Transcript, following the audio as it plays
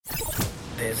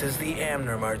This is the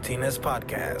Amner Martinez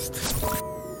Podcast.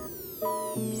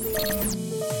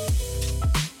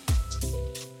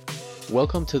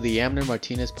 Welcome to the Amner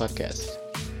Martinez Podcast.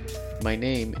 My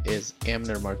name is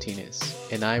Amner Martinez,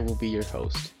 and I will be your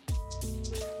host.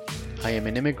 I am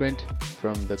an immigrant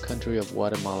from the country of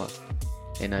Guatemala,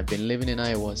 and I've been living in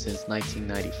Iowa since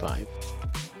 1995.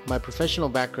 My professional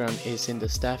background is in the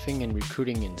staffing and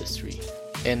recruiting industry,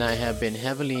 and I have been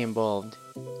heavily involved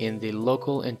in the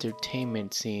local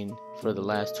entertainment scene for the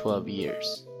last 12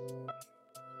 years.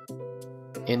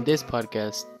 In this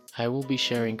podcast, I will be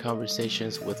sharing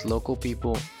conversations with local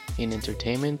people in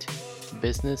entertainment,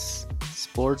 business,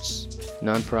 sports,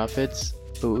 nonprofits,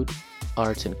 food,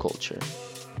 arts, and culture.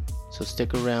 So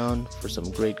stick around for some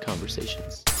great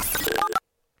conversations.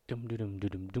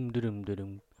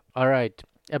 All right,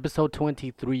 episode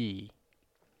 23.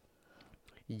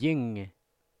 Ying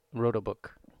wrote a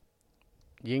book.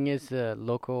 Ying is a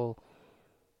local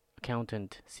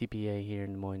accountant, CPA here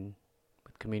in Des Moines,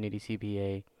 with community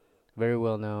CPA, very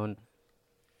well known.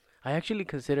 I actually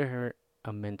consider her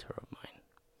a mentor of mine.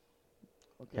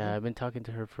 Okay. Yeah, I've been talking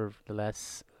to her for the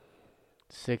last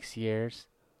 6 years.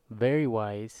 Very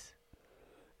wise.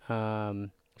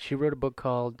 She wrote a book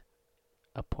called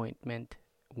Appointment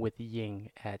with Ying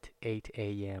at 8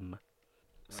 a.m.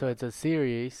 So it's a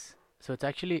series. So it's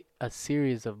actually a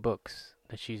series of books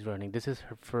that she's running. This is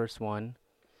her first one.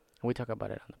 We talk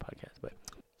about it on the podcast, but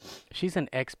she's an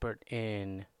expert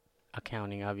in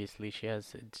accounting. Obviously,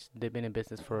 they've been in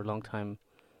business for a long time.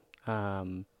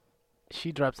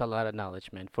 She drops a lot of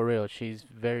knowledge, man. For real, she's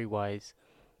very wise.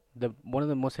 One of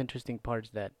the most interesting parts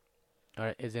that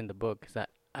is in the book is that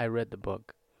I read the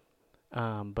book,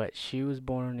 but she was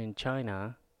born in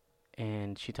China,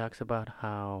 and she talks about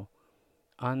how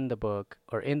in the book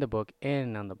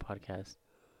and on the podcast,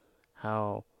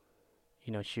 how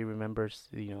she remembers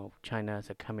China as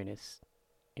a communist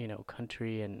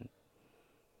country, and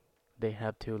they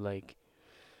have to like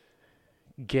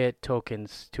get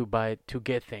tokens to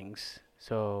get things.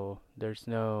 So there's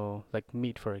no like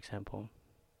meat, for example.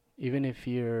 Even if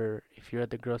you're at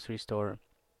the grocery store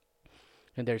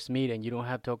and there's meat and you don't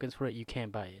have tokens for it, you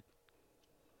can't buy it.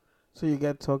 So you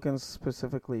get tokens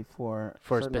specifically for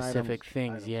specific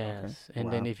things, yes. Okay.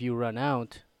 And then if you run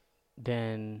out,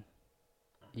 then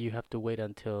you have to wait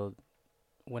until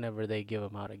whenever they give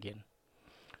them out again.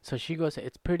 So she goes,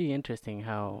 it's pretty interesting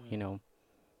how,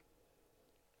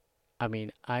 I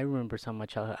mean, I remember some of my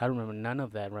childhood. I remember none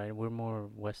of that, right? We're more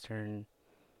Western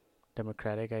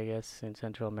democratic, I guess, in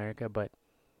Central America, but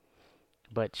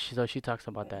she talks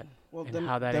about that. Well, and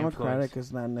how that democratic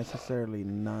is not necessarily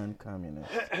non-communist.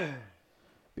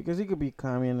 Because you could be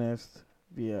communist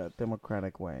via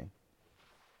democratic way.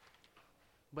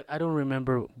 But I don't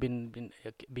remember being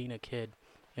a kid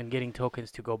and getting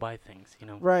tokens to go buy things,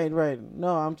 Right.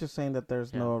 No, I'm just saying that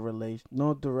there's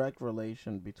no direct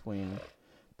relation between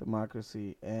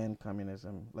democracy and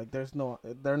communism. Like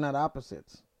they're not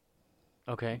opposites.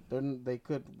 Okay. They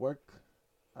could work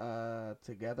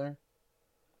together.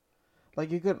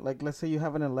 Like you could, let's say you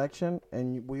have an election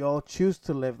and we all choose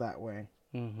to live that way.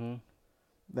 Mm-hmm.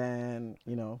 Then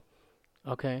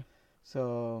Okay.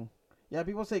 So yeah,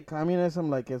 people say communism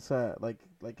like it's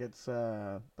it's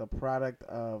the product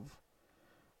of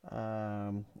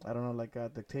I don't know, like a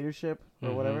dictatorship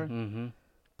or whatever. Mm-hmm.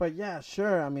 But yeah,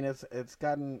 sure. I mean, it's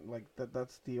gotten like that.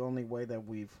 That's the only way that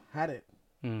we've had it.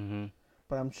 Mm-hmm.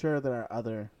 But I'm sure there are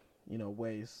other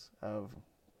ways of.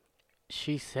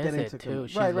 She says it too.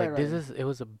 She's right. It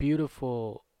was a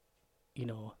beautiful,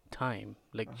 time.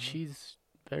 Like she's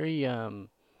very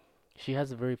she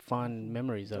has very fond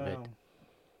memories of it.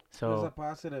 So there's a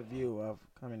positive view of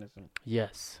communism.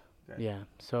 Yes. Okay. Yeah.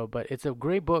 So, but it's a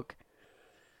great book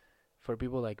for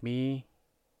people like me.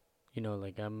 I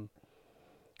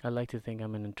like to think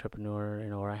I'm an entrepreneur,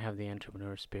 or I have the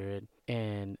entrepreneur spirit.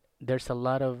 And there's a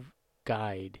lot of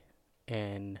guide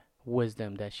and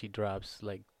wisdom that she drops,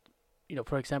 like,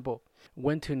 for example,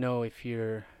 when to know if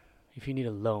you need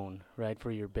a loan, right,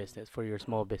 for your business, for your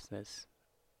small business.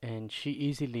 And she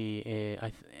easily,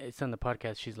 it's on the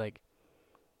podcast, she's like,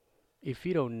 if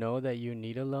you don't know that you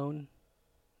need a loan,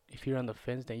 if you're on the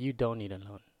fence, then you don't need a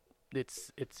loan.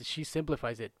 She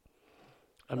simplifies it.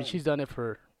 I mean, she's done it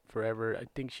for forever. I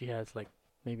think she has like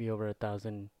maybe over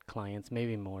 1,000 clients,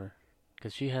 maybe more,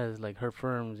 because she has like her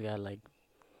firm's got like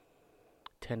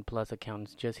 10 plus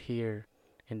accountants just here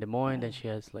in Des Moines. Then she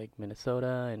has like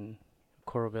Minnesota and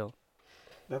Coralville.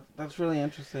 That's really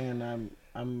interesting, and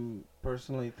I'm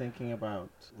personally thinking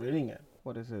about reading it.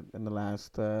 What is it? In the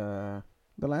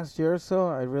last year or so,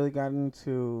 I really got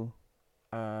into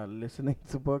listening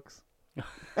to books.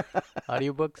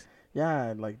 Audiobooks?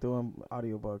 Yeah, like doing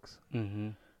audiobooks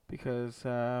Mhm. because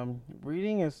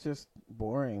reading is just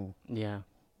boring, Yeah.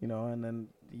 and then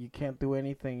you can't do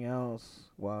anything else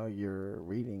while you're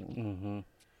reading. Mhm.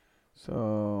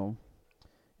 So,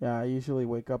 yeah, I usually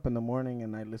wake up in the morning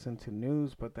and I listen to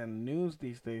news, but then news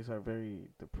these days are very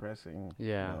depressing,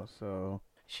 Yeah. so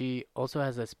She also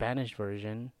has a Spanish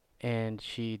version, and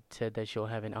she said that she'll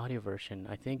have an audio version.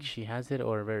 I think she has it,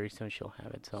 or very soon she'll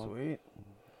have it. sweet.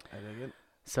 I dig it.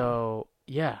 So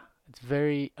yeah, it's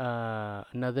very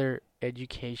another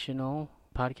educational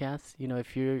podcast. You know,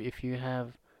 if you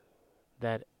have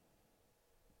that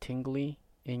tingly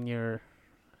in your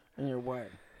And your what?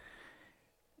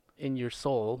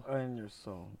 soul, And your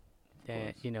soul.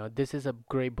 then this is a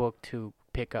great book to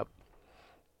pick up.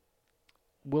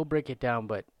 We'll break it down,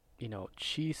 but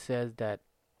she says that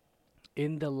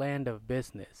in the land of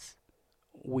business,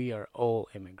 we are all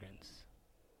immigrants.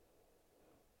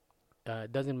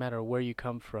 It doesn't matter where you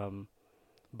come from,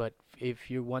 but if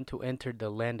you want to enter the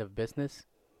land of business,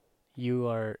 you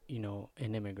are,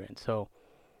 an immigrant. So,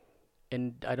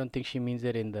 and I don't think she means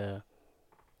it in the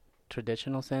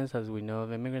traditional sense as we know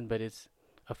of immigrant, but it's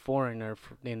a foreigner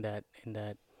in that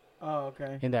Oh,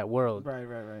 okay. in that world. Right,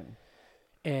 right, right.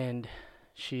 And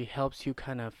she helps you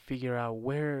kind of figure out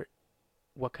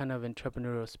what kind of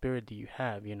entrepreneurial spirit do you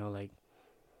have, like,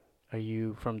 are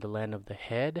you from the land of the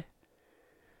head?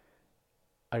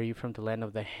 Are you from the land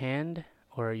of the hand?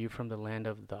 Or are you from the land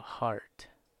of the heart?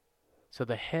 So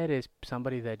the head is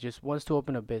somebody that just wants to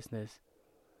open a business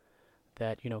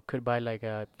that, could buy like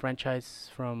a franchise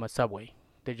from a Subway.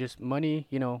 They're just money,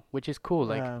 which is cool,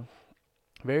 like Yeah.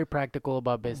 very practical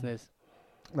about business.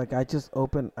 Like I just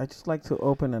like to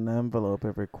open an envelope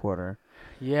every quarter.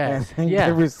 Yes. And Yeah.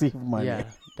 receive money. Yeah.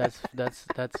 That's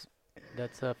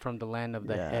from the land of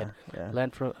the head. Yeah.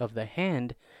 Land of the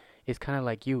hand is kind of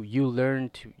like you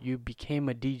you became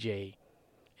a DJ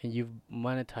and you've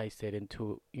monetized it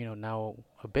into, now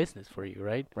a business for you,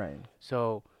 right? Right.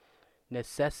 So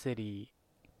necessity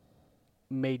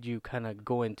made you kind of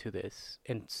go into this,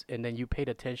 and then you paid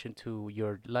attention to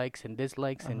your likes and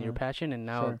dislikes and your passion, and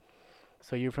now Sure.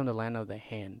 so you're from the land of the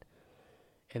hand.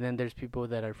 And then there's people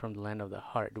that are from the land of the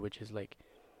heart, which is like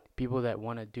people that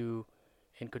want to do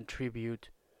and contribute,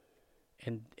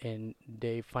 and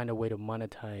they find a way to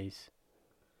monetize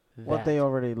What they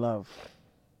already love.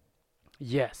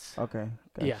 Yes. Okay.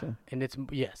 Gotcha.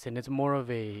 Yeah, and it's more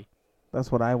of a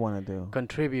That's what I want to do.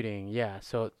 contributing. Yeah,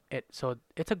 so it's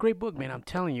a great book, man. I'm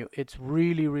telling you, it's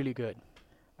really, really good.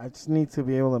 I just need to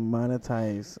be able to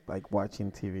monetize like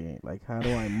watching TV. Like how do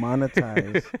I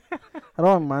monetize? How do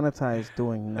I monetize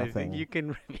doing I think nothing? you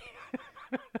can.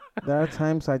 There are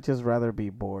times I just rather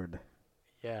be bored.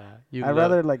 Yeah, I'd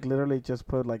rather like literally just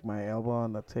put like my elbow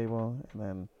on the table and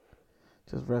then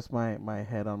just rest my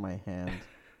head on my hand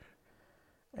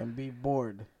and be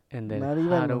bored. And then Not how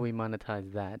even- do we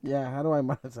monetize that? Yeah, how do I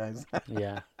monetize that?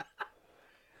 Yeah,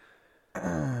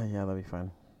 Yeah, that'd be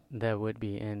fun. that would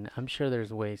be, and I'm sure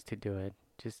there's ways to do it.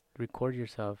 Just record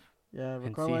yourself Yeah, and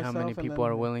record see how many myself and people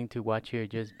are then- willing to watch you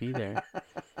just be there.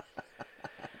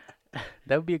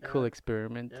 That would be a cool Yeah.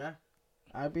 experiment. Yeah.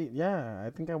 I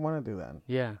think I want to do that.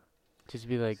 Yeah, just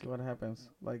be like See what happens.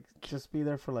 Like, just be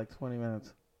there for like 20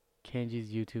 minutes.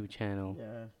 Kenji's YouTube channel,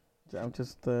 Yeah. I'm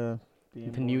just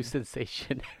being the new bored.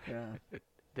 sensation, Yeah.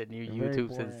 the new Very YouTube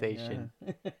boring, sensation.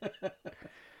 yeah.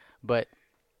 But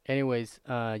anyways,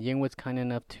 Ying was kind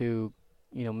enough to,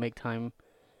 make time,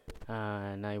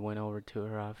 and I went over to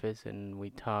her office and we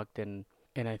talked, and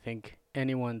I think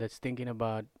anyone that's thinking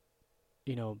about,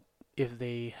 if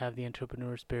they have the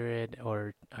entrepreneur spirit,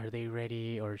 or are they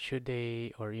ready, or should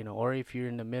they, or or if you're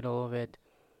in the middle of it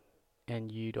and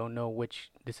you don't know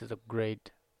which, this is a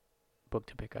great book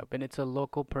to pick up. And it's a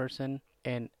local person,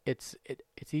 and it's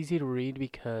easy to read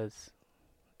because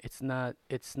it's not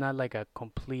like a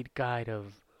complete guide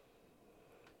of,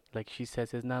 like she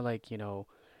says, it's not like, you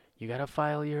gotta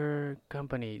file your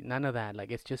company, none of that.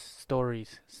 Like, it's just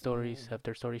stories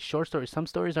after stories, short stories. Some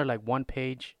stories are like 1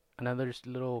 page, another's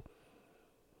little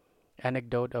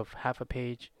anecdote of half a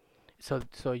page. So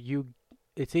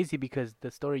it's easy because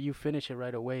the story, you finish it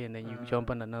right away and then you jump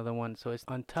on another one. So it's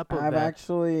on top of I've that.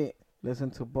 actually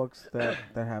listened to books that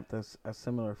have a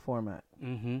similar format.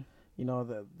 Mm-hmm.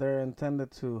 That they're intended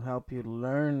to help you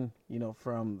learn,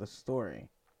 from the story.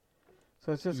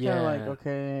 So it's just kind of like, Yeah.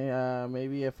 okay,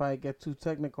 maybe if I get too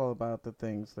technical about the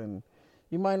things, then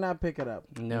you might not pick it up.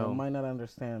 No. Might not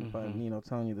understand, but Mhm.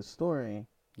 Telling you the story,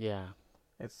 Yeah.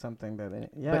 it's something that But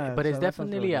it's so that sounds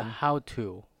definitely really a fun.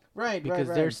 how-to. Right, Because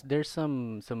right. there's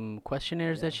some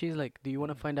questionnaires that Yeah. she's like, do you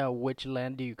want to find out which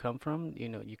land do you come from?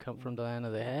 You come from the land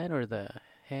of the head or the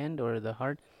hand or the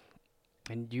heart,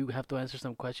 and you have to answer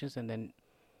some questions, and then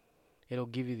it'll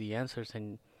give you the answers.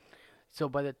 And so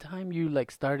by the time you like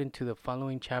start into the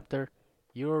following chapter,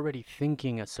 you're already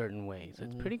thinking a certain way. So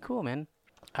it's pretty cool, man.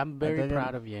 I'm very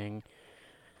proud of Yang.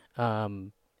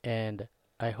 And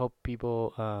I hope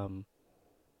people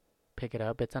pick it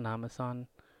up. It's on Amazon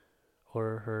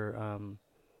or her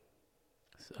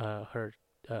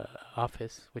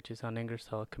office, which is on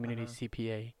Ingersoll Community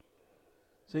CPA.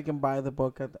 So you can buy the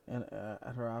book at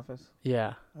her office.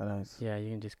 Yeah. Oh, nice. Yeah,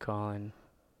 you can just call and.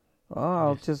 Oh,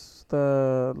 I'll just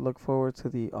look forward to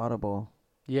the Audible.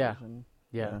 Yeah. Version.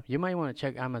 Yeah. You might want to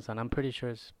check Amazon. I'm pretty sure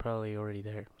it's probably already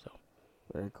there. So.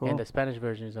 Very cool. And the Spanish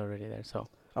version is already there. So.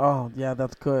 Oh yeah,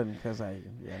 that's good because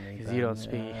you don't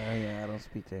speak. I don't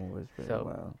speak English very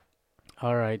well.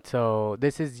 All right, so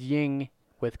this is Ying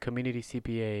with Community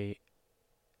CPA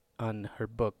on her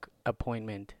book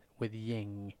Appointment with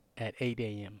Ying at 8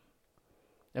 a.m.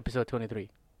 Episode 23.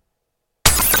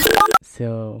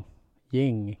 So,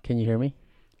 Ying, can you hear me?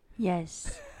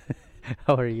 Yes.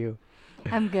 How are you?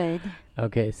 I'm good.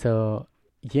 Okay, so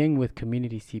Ying with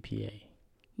Community CPA.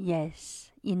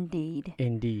 Yes, indeed.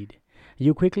 Indeed.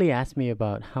 You quickly asked me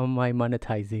about how am I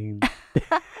monetizing.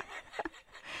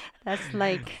 That's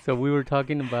like. So we were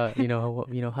talking about,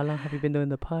 how long have you been doing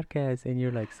the podcast? And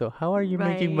you're like, so how are you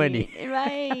making money?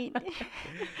 Right.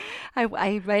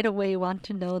 I right away want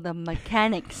to know the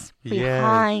mechanics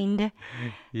behind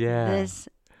this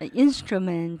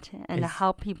instrument and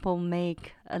how people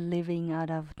make a living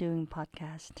out of doing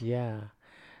podcast. Yeah.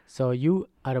 So you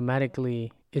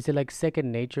automatically, is it like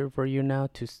second nature for you now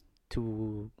to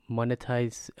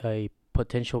monetize a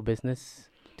potential business?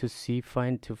 To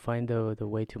find the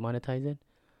way to monetize it?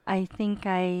 I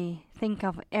think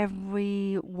of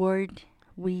every word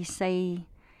we say,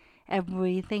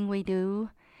 everything we do,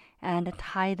 and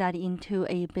tie that into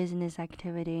a business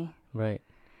activity. Right.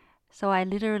 So I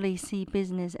literally see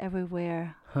business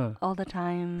everywhere, all the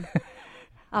time.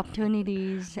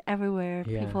 Opportunities everywhere.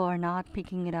 Yeah. People are not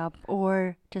picking it up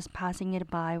or just passing it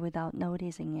by without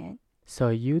noticing it. So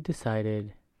you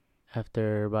decided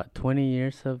after about 20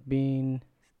 years of being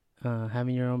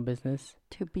having your own business?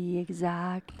 To be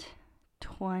exact,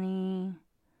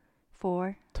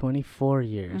 24. 24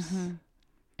 years. Mm-hmm.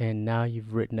 And now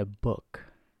you've written a book.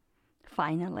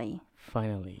 Finally.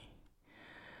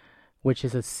 Which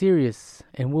is a serious,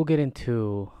 and we'll get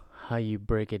into how you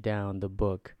break it down, the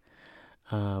book.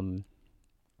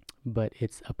 But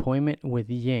it's Appointment with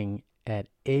Ying at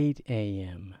 8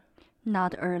 a.m.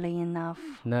 Not early enough.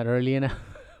 Not early enough?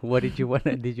 What did you want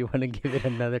to give it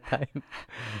another time?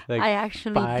 Like I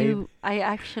actually 5? do. I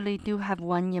actually do have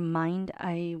one in mind.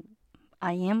 I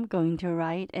am going to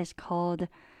write. It's called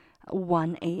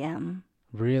 1 a.m.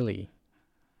 Really?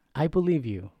 I believe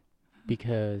you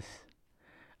because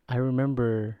I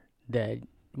remember that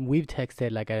we've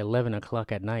texted like at 11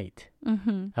 o'clock at night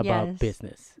about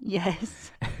business.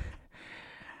 Yes.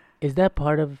 Is that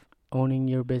part of owning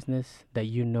your business that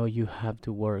you have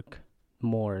to work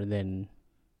more than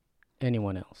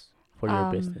anyone else for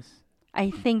your business?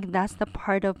 I think that's the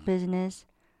part of business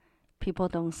people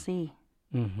don't see.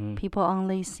 Mm-hmm. People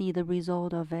only see the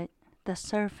result of it, the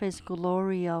surface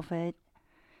glory of it,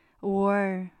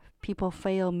 or people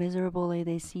fail miserably.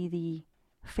 They see the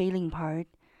failing part,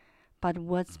 but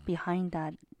what's behind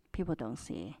that, people don't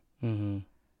see. Mm-hmm.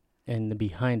 And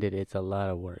behind it, it's a lot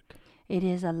of work. It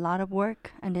is a lot of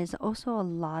work, and there's also a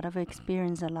lot of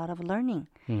experience, a lot of learning.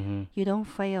 Mm-hmm. You don't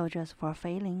fail just for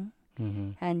failing.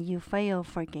 Mm-hmm. And you fail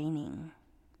for gaining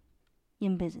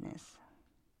in business.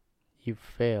 You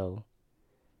fail,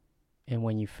 and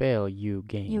when you fail, you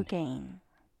gain. You gain.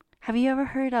 Have you ever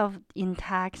heard of in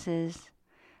taxes,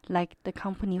 like the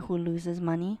company who loses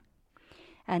money,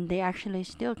 and they actually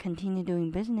still continue doing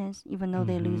business even though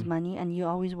they lose money, and you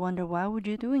always wonder, why would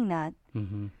you doing that?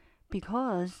 Mm-hmm.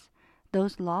 Because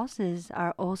those losses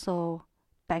are also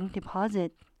bank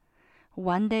deposit.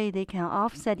 One day they can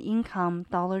offset income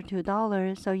dollar to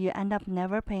dollar, so you end up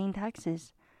never paying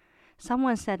taxes.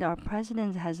 Someone said our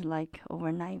president has like over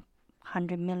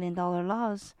 $900 million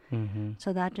loss,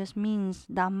 so that just means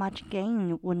that much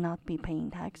gain would not be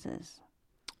paying taxes.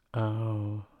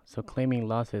 Oh, so claiming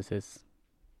losses is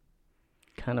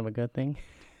kind of a good thing?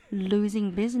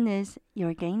 Losing business,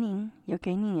 you're gaining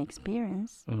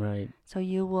experience. Right. So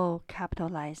you will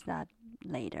capitalize that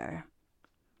later.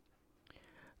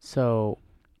 So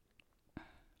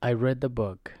I read the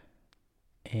book,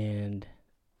 and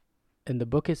the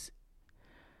book is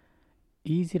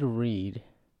easy to read,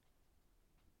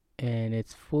 and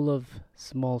it's full of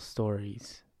small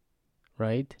stories,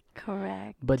 right?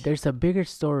 Correct. But there's a bigger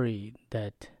story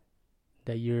that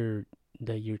you're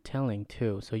that you're telling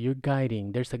too. So you're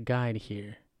guiding. There's a guide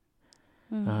here,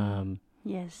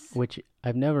 Yes. which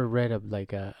I've never read of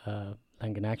like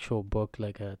like an actual book,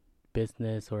 like a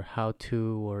business or how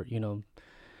to, or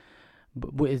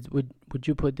would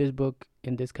you put this book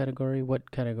in this category?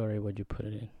 What category would you put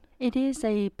it in? It is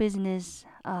a business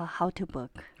how-to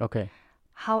book. Okay.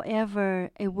 However,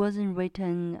 it wasn't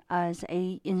written as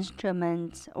a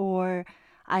instrument or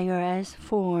IRS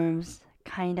forms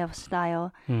kind of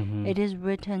style. Mm-hmm. It is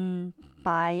written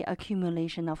by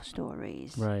accumulation of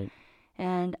stories. Right.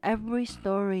 And every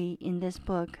story in this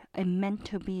book is meant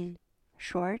to be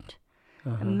short,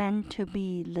 meant to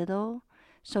be little,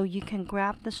 so you can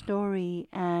grab the story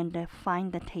and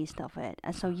find the taste of it.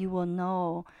 And so you will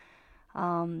know,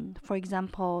 for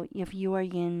example, if you are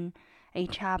in a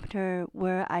chapter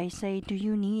where I say, do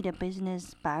you need a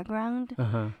business background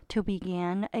to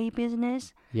begin a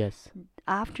business? Yes.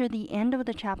 After the end of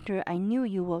the chapter, I knew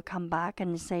you will come back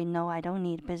and say, no, I don't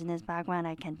need business background,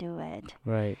 I can do it.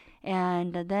 Right.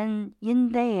 And then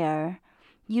in there,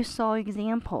 you saw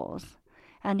examples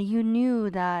and you knew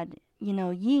that,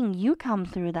 Ying, you come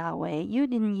through that way. You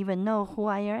didn't even know who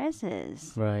IRS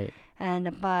is. Right.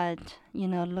 But,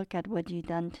 look at what you've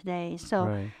done today. So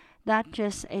Right. that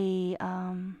just it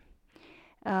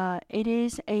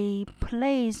is a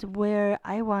place where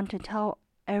I want to tell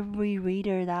every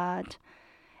reader that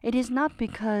it is not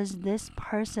because this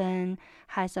person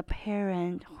has a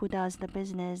parent who does the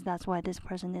business, that's why this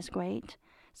person is great.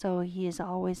 So he is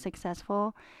always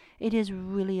successful. It is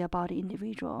really about the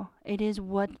individual. It is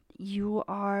what you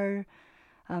are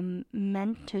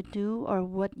meant to do or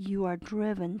what you are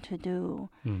driven to do.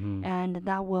 Mm-hmm. And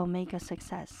that will make a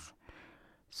success.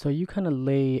 So you kind of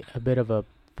lay a bit of a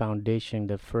foundation,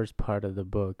 the first part of the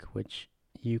book, which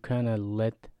you kind of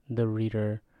let the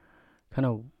reader kind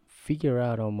of figure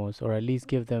out almost, or at least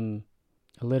give them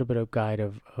a little bit of guide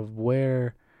of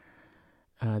where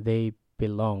they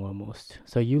belong almost.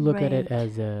 So you look at it Right.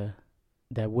 as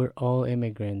that we're all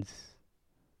immigrants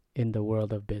in the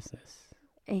world of business.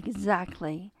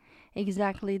 Exactly.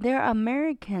 There are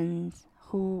Americans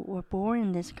who were born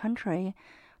in this country,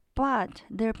 but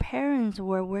their parents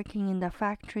were working in the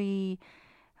factory,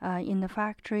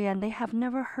 and they have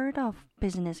never heard of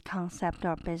business concept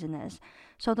or business.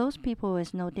 So those people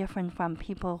is no different from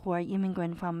people who are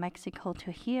immigrant from Mexico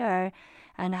to here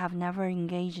and have never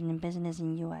engaged in business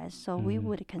in U.S. So we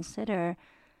would consider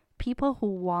people who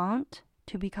want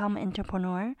to become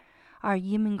entrepreneur are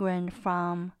immigrant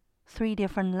from 3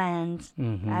 different lands.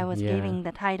 I was giving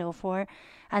the title for,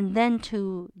 and then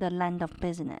to the land of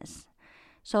business.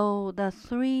 So the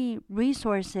 3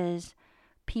 resources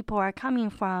people are coming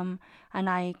from, and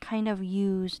I kind of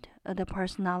used the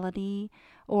personality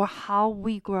or how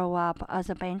we grow up as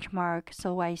a benchmark.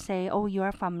 So I say, oh,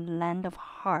 you're from land of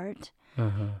heart,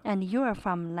 and you're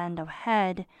from land of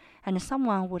head, and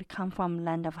someone would come from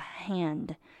land of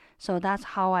hand. So that's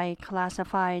how I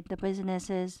classified the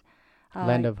businesses.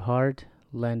 Land of heart,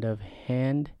 land of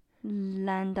hand,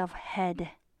 land of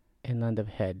head. and land of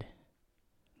head.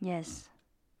 Yes.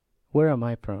 Where am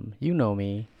I from? You know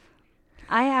me.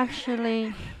 I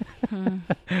actually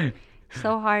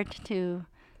so hard to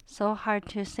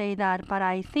say that, but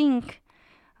I think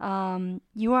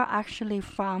you are actually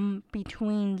from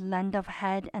between land of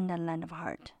head and the land of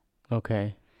heart.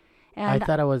 Okay. And I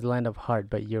thought I was land of heart,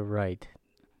 but you're right.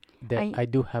 That I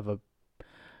do have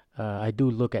I do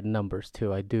look at numbers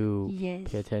too. I do yes.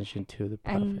 pay attention to the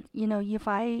profit. And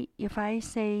if I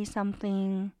say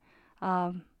something,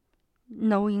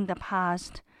 knowing the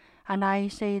past, and I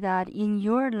say that in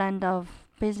your land of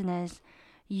business,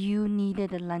 you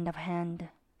needed a land of hand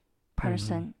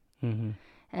person,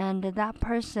 and that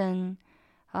person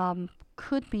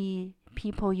could be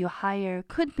people you hire,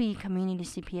 could be community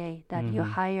CPA that you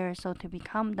hire so to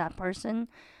become that person,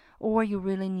 or you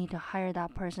really need to hire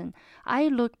that person. I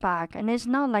look back, and it's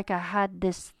not like I had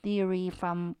this theory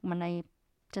from when I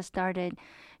just started,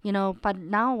 but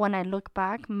now when I look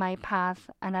back my path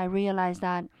and I realize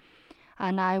that,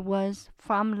 and I was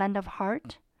from land of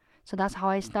heart, so that's how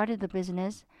I started the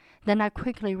business. Then I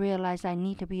quickly realized I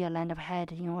need to be a land of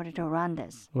head in order to run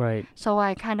this. Right. So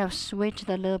I kind of switched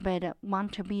a little bit,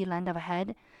 want to be land of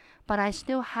head, but I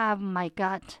still have my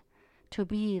gut to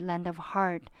be land of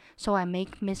heart. So I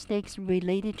make mistakes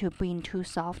related to being too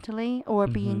softly or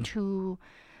being too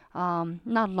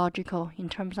not logical in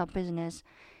terms of business.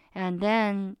 And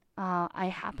then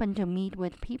I happen to meet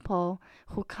with people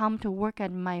who come to work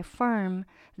at my firm.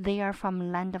 They are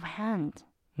from land of hand.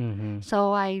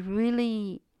 So I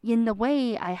really, in the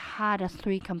way, I had a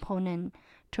 3 component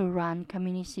to run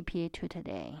Community CPA to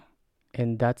today.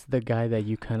 And that's the guy that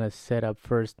you kind of set up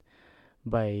first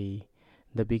by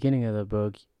the beginning of the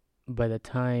book, by the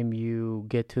time you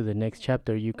get to the next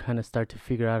chapter, you kind of start to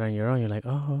figure out on your own. You're like,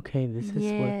 oh, okay, this is what,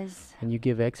 Yes. and you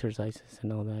give exercises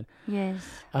and all that. Yes.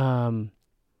 Um,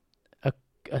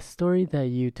 a story that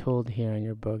you told here in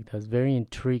your book that was very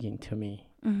intriguing to me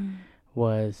Mm.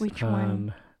 was Which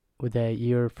one? that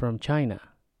you're from China,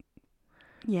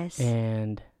 Yes.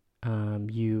 and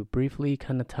you briefly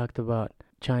kind of talked about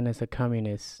China as a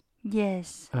communist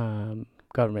Yes.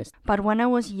 government. But when I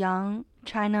was young,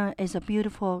 China is a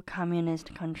beautiful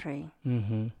communist country.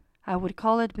 Mm-hmm. I would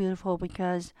call it beautiful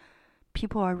because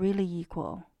people are really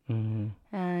equal. Mm-hmm.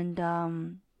 And,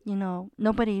 you know,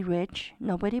 nobody rich,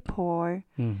 nobody poor.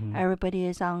 Mm-hmm. Everybody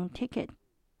is on ticket.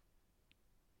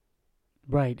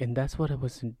 Right, and that's what it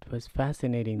was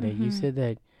fascinating that you Mhm. said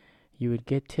that you would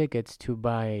get tickets to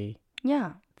buy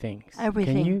Yeah. things.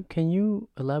 Everything. Can you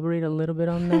elaborate a little bit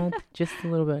on that? Just a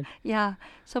little bit. Yeah.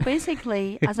 So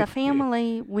basically, as a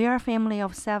family, we are a family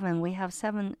of 7. We have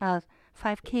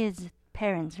 5 kids,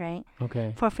 parents, right?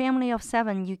 Okay. For a family of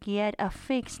 7, you get a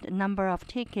fixed number of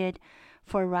ticket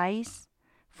for rice,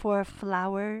 for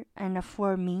flour, and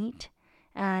for meat,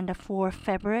 and for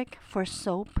fabric, for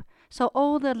soap. So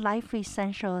all the life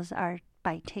essentials are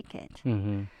by ticket.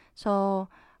 Mm-hmm. So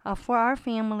for our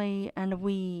family, and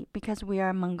because we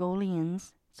are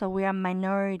Mongolians, so we are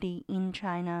minority in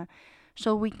China,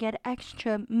 so we get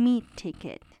extra meat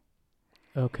ticket.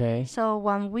 Okay. So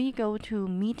when we go to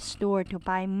meat store to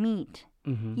buy meat,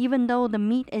 Mm-hmm. even though the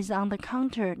meat is on the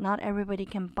counter, not everybody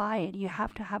can buy it. You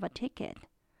have to have a ticket.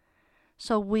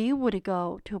 So we would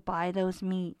go to buy those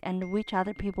meat, and which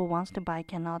other people wants to buy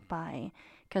cannot buy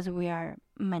because we are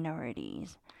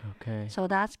minorities. Okay. So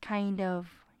that's kind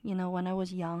of, you know, when I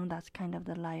was young, that's kind of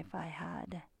the life I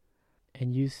had.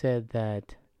 And you said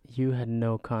that you had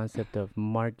no concept of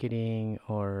marketing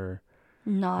or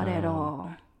Not at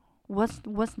all.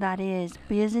 What's that is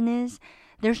business.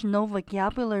 There's no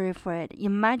vocabulary for it.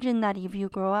 Imagine that if you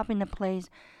grow up in a place,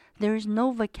 there is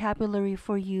no vocabulary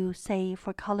for you, say,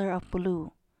 for color of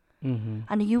blue. mm-hmm.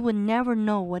 And you would never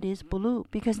know what is blue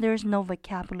because there's no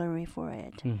vocabulary for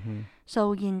it. Mm-hmm.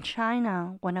 So in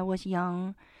China, when I was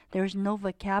young, there's no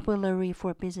vocabulary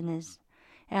for business.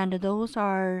 And those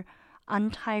are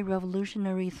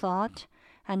anti-revolutionary thought.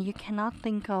 And you cannot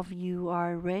think of you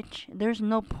are rich. There's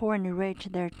no poor and rich.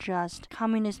 They're just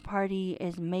Communist Party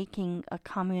is making a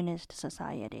communist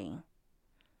society.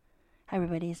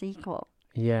 Everybody is equal.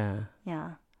 Yeah.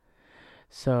 Yeah.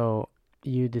 So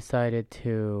you decided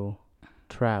to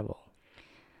travel.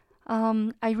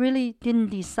 I really didn't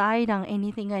decide on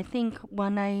anything. I think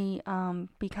when I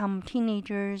become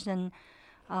teenagers and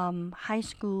high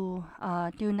school,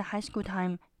 during the high school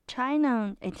time,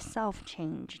 China itself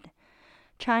changed.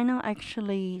 China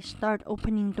actually start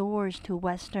opening doors to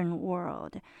Western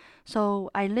world. So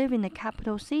I live in the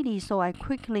capital city, so I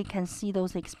quickly can see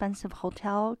those expensive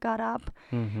hotel got up.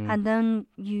 Mm-hmm. And then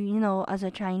you know, as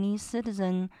a Chinese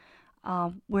citizen,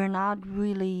 we're not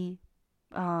really,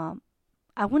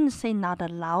 I wouldn't say not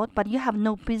allowed, but you have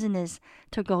no business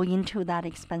to go into that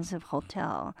expensive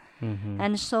hotel. Mm-hmm.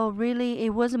 And so really,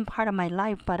 it wasn't part of my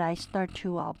life, but I start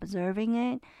to observing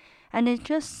it. And it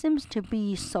just seems to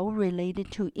be so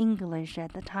related to English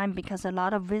at the time because a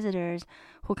lot of visitors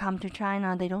who come to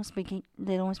China, they don't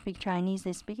speak Chinese,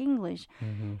 they speak English.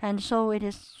 Mm-hmm. And so it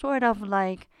is sort of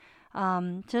like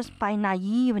just by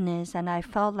naiveness, and I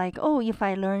felt like, oh, if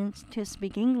I learn to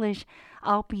speak English,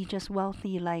 I'll be just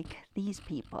wealthy like these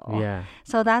people. Yeah.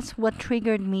 So that's what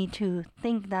triggered me to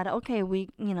think that, okay,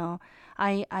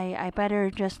 I better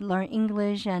just learn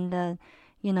English and,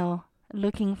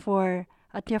 looking for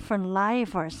a different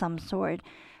life or some sort.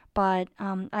 But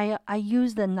I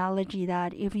use the analogy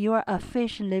that if you're a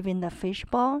fish live in the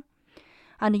fishbowl,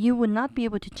 and you would not be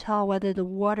able to tell whether the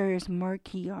water is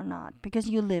murky or not because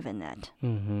you live in it.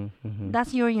 Mm-hmm. Mm-hmm.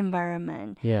 That's your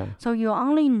environment. Yeah. So you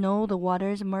only know the water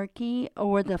is murky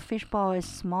or the fishbowl is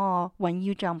small when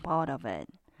you jump out of it.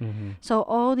 Mm-hmm. So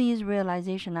all these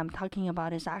realization I'm talking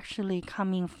about is actually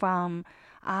coming from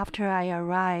after I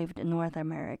arrived in North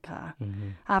America. Mm-hmm.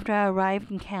 After I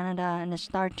arrived in Canada and I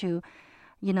start to,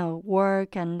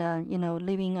 work and,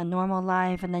 living a normal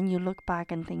life. And then you look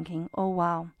back and thinking, oh,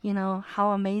 wow,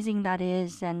 how amazing that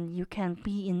is. And you can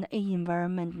be in a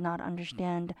environment, not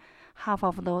understand half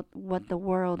of what the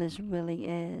world really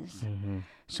is. Mm-hmm.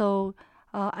 So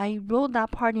I wrote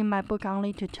that part in my book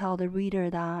only to tell the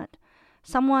reader that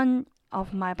someone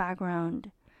of my background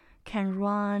can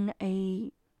run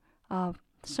a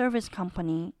service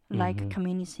company like Mm-hmm.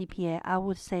 Community CPA. I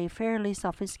would say fairly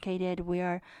sophisticated. We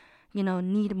are,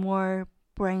 need more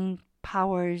brain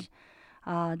powers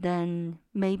than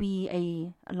maybe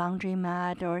a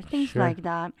laundromat or things Sure. like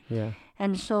that. Yeah.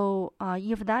 And so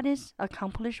if that is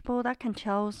accomplishable, that can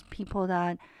tell people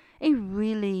that it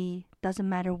really doesn't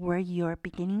matter where your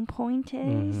beginning point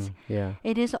is. Yeah.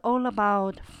 It is all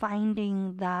about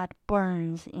finding that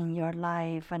burns in your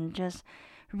life and just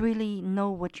really know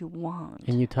what you want.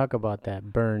 And you talk about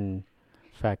that burn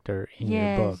factor in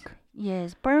your book.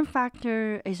 Yes, burn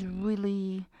factor is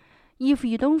really, if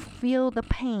you don't feel the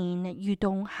pain, you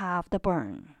don't have the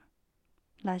burn.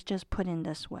 Let's just put it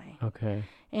this way. Okay.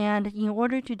 And in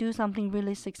order to do something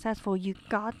really successful, you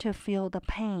got to feel the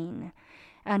pain.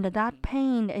 And that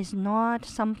pain is not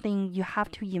something you have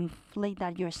to inflict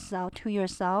that to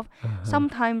yourself.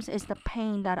 Sometimes it's the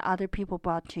pain that other people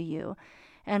brought to you.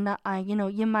 And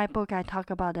in my book, I talk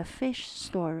about the fish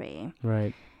story.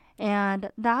 Right.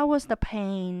 And that was the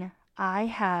pain I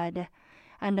had.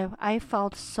 And I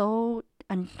felt so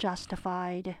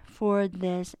unjustified for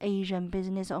this Asian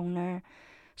business owner.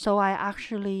 So I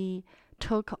actually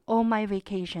took all my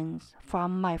vacations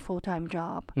from my full-time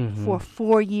job for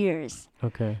 4 years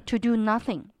Okay. to do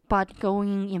nothing but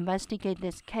going investigate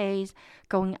this case,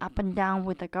 going up and down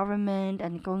with the government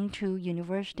and going to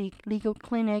university legal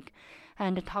clinic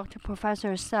and talk to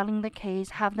professors selling the case,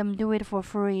 have them do it for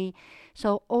free.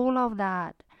 So all of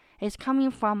that is coming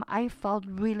from I felt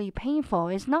really painful.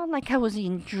 It's not like I was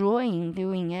enjoying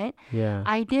doing it. Yeah.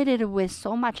 I did it with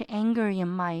so much anger in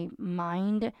my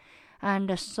mind,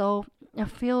 and so I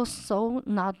feel so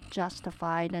not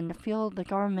justified, and I feel the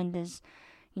government is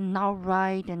not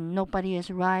right and nobody is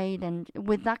right. And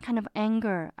with that kind of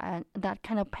anger and that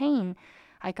kind of pain,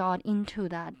 I got into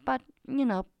that. But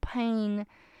pain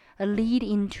lead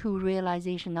into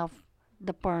realization of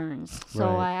the burns. So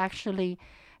Right. I actually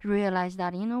realized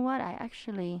that I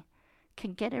actually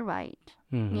can get it right.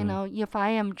 If I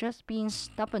am just being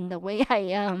stubborn the way I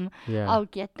am, Yeah. I'll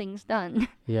get things done.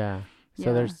 Yeah.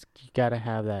 So Yeah. you gotta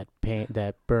have that pain,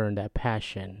 that burn, that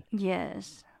passion.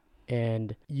 Yes.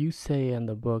 And you say in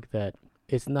the book that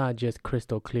it's not just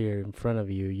crystal clear in front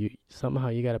of you. You somehow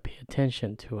you gotta pay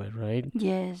attention to it, right?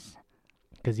 Yes.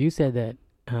 Because you said that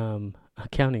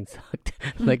accounting sucked.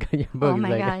 Like in your book, Oh my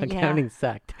like God, yeah. accounting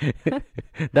sucked.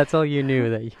 That's all you knew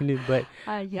that you knew. But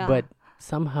Yeah. but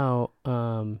somehow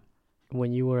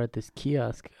when you were at this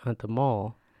kiosk at the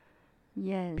mall,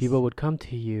 yes. people would come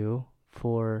to you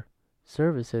for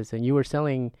services, and you were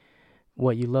selling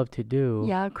what you love to do.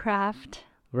 Yeah, craft.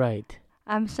 Right.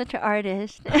 I'm such an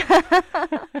artist.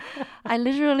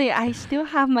 I still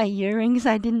have my earrings.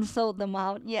 I didn't sell them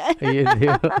out yet. You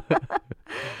do.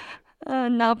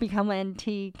 Now become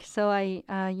antique. So I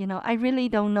really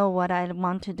don't know what I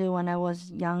want to do when I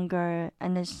was younger.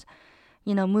 And it's,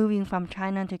 moving from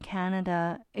China to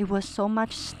Canada, it was so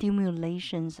much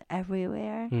stimulations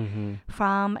everywhere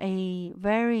from a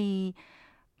very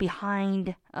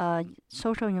behind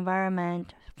social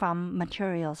environment from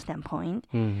material standpoint,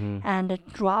 and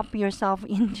drop yourself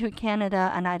into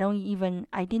Canada, and I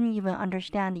didn't even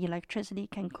understand electricity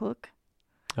can cook.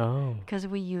 Oh. Because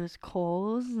we use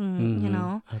coals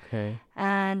and Okay.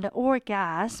 or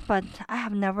gas, but I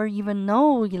have never even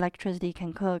know electricity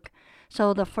can cook.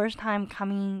 So the first time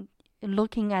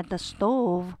looking at the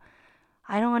stove,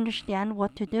 I don't understand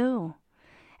what to do.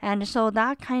 And so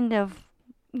that kind of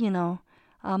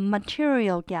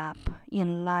material gap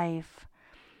in life,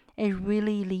 it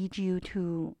really leads you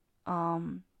to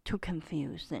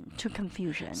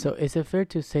confusion. So is it fair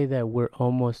to say that we're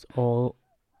almost all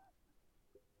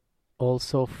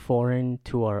also foreign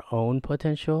to our own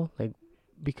potential? Like,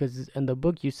 because in the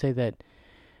book you say that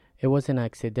it wasn't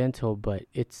accidental, but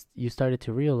you started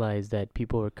to realize that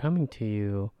people were coming to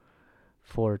you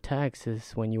for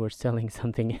taxes when you were selling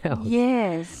something else.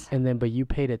 Yes. And then, but you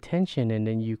paid attention, and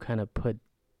then you kind of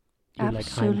you're like, I'm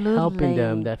Absolutely. helping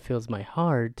them. That fills my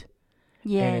heart.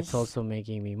 Yes. And it's also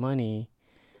making me money.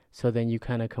 So then you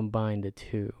kind of combine the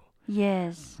two.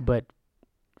 Yes. But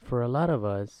for a lot of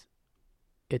us,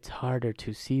 it's harder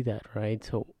to see that, right?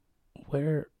 So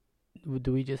where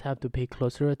do we just have to pay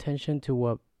closer attention to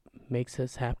what makes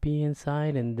us happy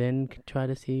inside, and then try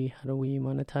to see how do we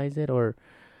monetize it? Or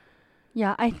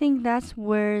yeah, I think that's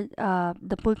where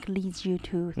the book leads you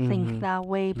to think that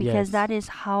way, because Yes. that is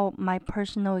how my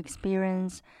personal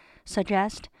experience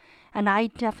suggests. And I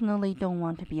definitely don't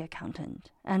want to be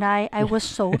accountant. And I was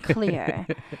so clear.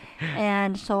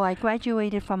 And so I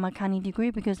graduated from accounting degree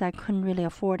because I couldn't really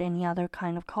afford any other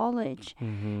kind of college.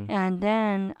 And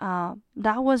then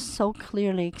that was so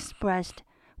clearly expressed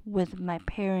with my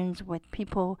parents, with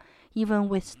people, even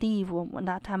with Steve. When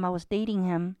that time I was dating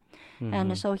him,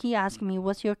 and so he asked me,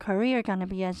 "What's your career gonna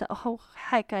be?" I said, "Oh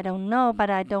heck, I don't know, but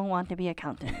I don't want to be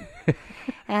accountant."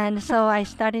 And so I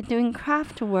started doing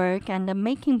craft work and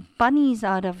making bunnies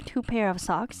out of 2 pair of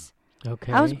socks.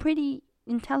 Okay. I was pretty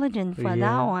intelligent for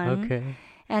that one. Okay.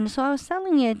 And so I was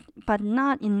selling it, but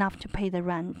not enough to pay the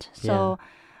rent. So,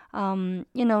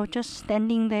 just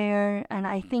standing there, and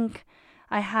I think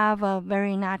I have a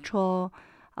very natural,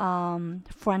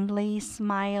 friendly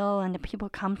smile, and the people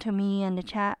come to me and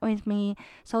chat with me.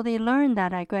 So they learn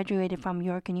that I graduated from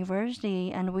York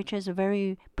University, and which is a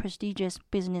very prestigious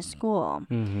business school.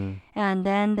 And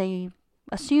then they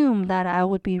assume that I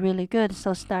would be really good,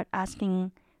 so start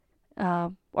asking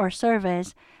or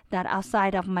service that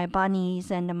outside of my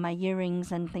bunnies and my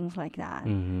earrings and things like that.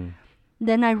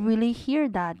 Then I really hear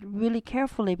that really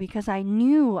carefully, because I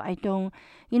knew I don't,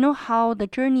 you know how the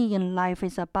journey in life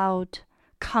is about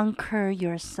conquer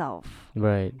yourself.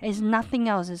 Right. It's nothing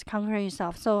else, it's conquer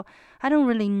yourself. So I don't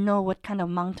really know what kind of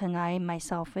mountain I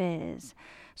myself is.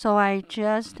 So I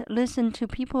just listen to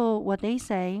people, what they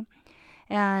say,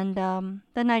 and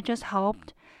then I just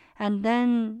helped. And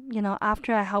then,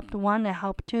 after I helped one, I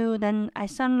helped two, then I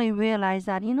suddenly realized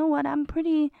that, you know what, I'm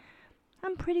pretty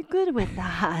good with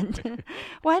that.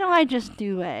 Why don't I just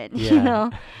do it? Yeah.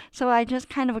 So I just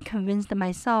kind of convinced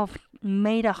myself,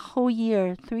 made a whole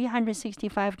year,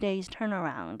 365 days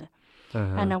turnaround.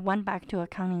 And I went back to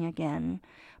accounting again.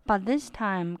 But this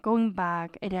time, going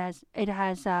back, I'm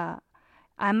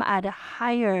at a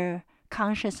higher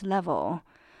conscious level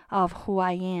of who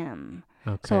I am.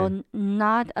 Okay. So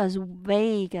not as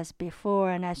vague as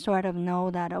before, and I sort of know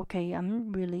that, okay,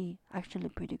 I'm really actually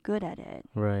pretty good at it.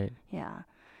 Right. Yeah.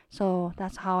 So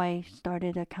that's how I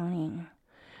started accounting.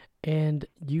 And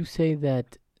you say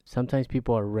that sometimes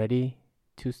people are ready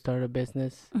to start a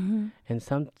business, and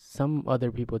some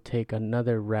other people take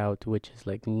another route, which is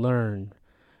like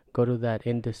go to that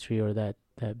industry or that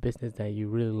business that you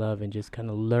really love and just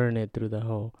kind of learn it through the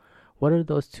whole. What are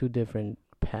those two different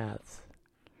paths?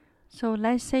 So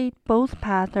let's say both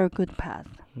paths are good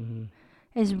paths.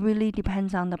 It really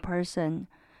depends on the person.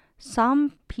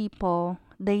 Some people,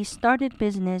 they started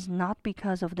business not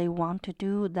because of they want to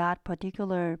do that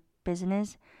particular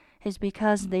business. It's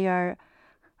because they are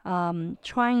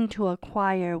trying to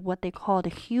acquire what they call the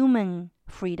human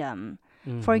freedom.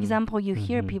 For example, you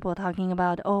hear people talking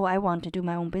about, oh, I want to do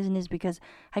my own business because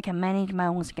I can manage my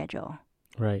own schedule.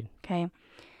 Right. Okay.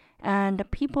 And the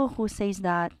people who says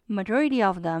that, majority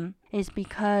of them is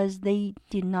because they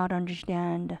did not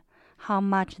understand how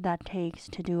much that takes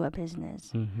to do a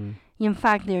business. In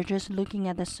fact, they're just looking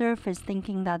at the surface,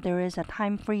 thinking that there is a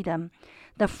time freedom.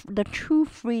 The true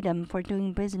freedom for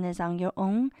doing business on your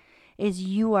own is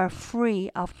you are free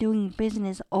of doing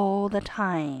business all the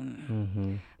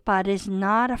time. But it's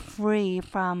not free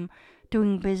from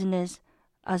doing business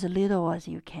as little as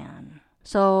you can.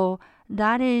 So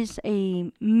that is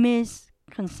a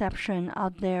misconception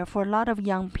out there for a lot of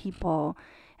young people.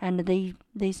 And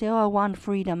they say, oh, I want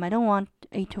freedom. I don't want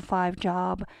 8 to 5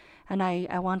 job. And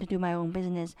I want to do my own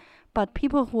business. But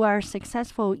people who are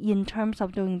successful in terms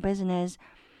of doing business,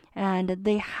 and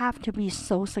they have to be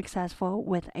so successful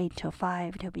with 8 to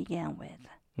 5 to begin with.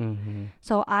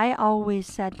 So I always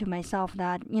said to myself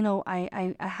that,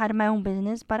 I had my own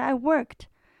business, but I worked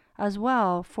as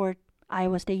well for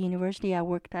Iowa State University. I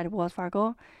worked at Wells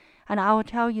Fargo. And I will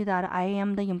tell you that I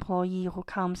am the employee who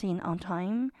comes in on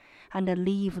time and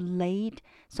leave late.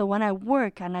 So when I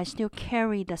work and I still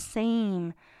carry the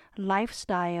same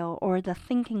lifestyle or the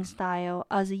thinking style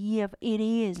as if it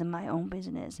is my own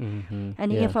business.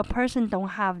 And if a person don't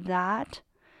have that,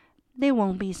 they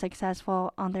won't be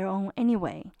successful on their own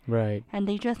anyway. Right. And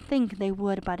they just think they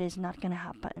would, but it's not going to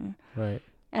happen. Right.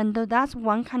 And that's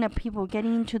one kind of people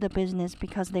getting into the business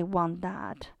because they want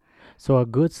that. So a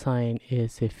good sign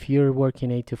is if you're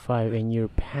working 8 to 5 and you're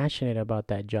passionate about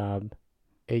that job,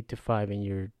 8 to 5,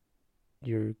 and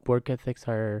your work ethics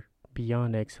are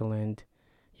beyond excellent,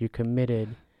 you're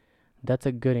committed, that's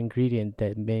a good ingredient.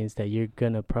 That means that you're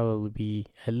gonna probably be,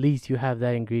 at least you have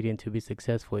that ingredient to be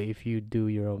successful if you do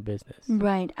your own business.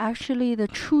 Right. Actually, the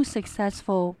true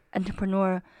successful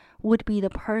entrepreneur would be the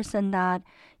person that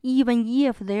even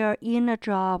if they are in a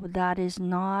job that is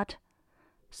not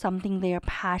something they are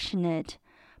passionate,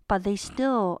 but they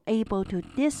still able to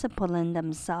discipline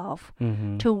themselves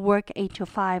to work 8 to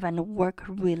 5 and work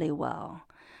really well.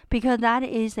 because that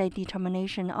is a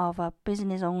determination of a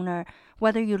business owner.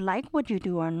 Whether you like what you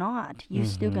do or not, you're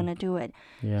still Mhm. gonna do it.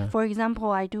 Yeah. For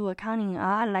example, I do accounting.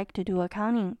 I like to do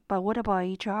accounting, but what about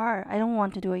HR? I don't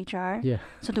want to do HR. Yeah.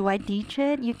 So do I teach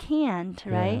it? You can't,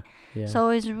 right? Yeah. So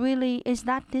it's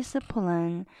that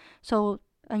discipline. So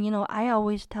I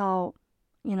always tell,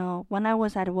 when I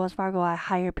was at Wells Fargo, I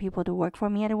hired people to work for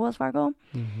me at Wells Fargo,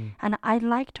 Mhm. and I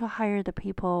like to hire the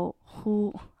people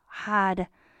who had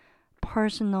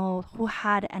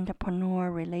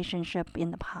entrepreneur relationship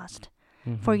in the past.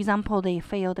 For Mhm. example, they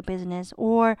failed the business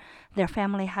or their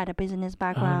family had a business Oh,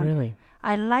 background. really?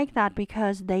 I like that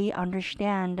because they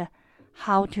understand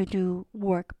how to do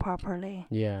work properly.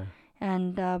 Yeah.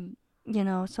 And,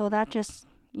 so that just,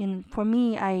 for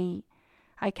me,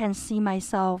 I can see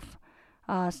myself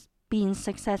being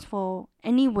successful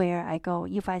anywhere I go.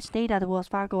 If I stayed at Wells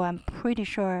Fargo, I'm pretty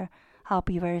sure I'll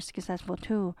be very successful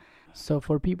too. So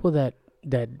for people that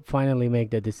finally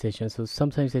make the decision, so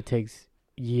sometimes it takes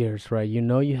years, right?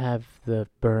 You have the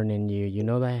burn in you. You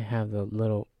know that I have the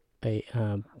little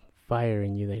fire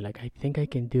in you. They like, I think I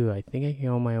can do. I think I can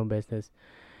own my own business.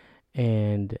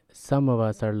 And some of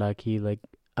us are lucky. Like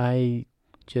I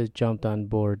just jumped on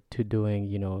board to doing,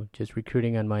 just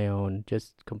recruiting on my own,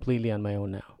 just completely on my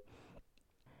own now.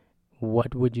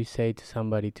 What would you say to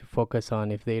somebody to focus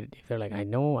on if they're like,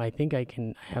 I think I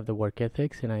have the work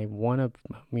ethics and I want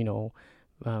to,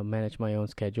 manage my own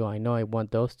schedule. I know I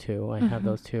want those two. I have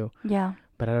those two, Yeah.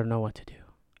 but I don't know what to do.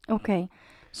 Okay.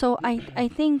 So I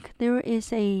think there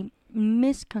is a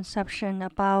misconception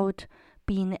about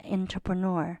being an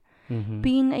entrepreneur. Mm-hmm.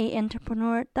 Being an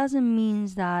entrepreneur doesn't mean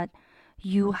that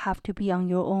you have to be on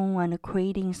your own and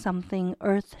creating something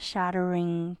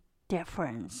earth-shattering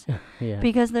difference. Yeah.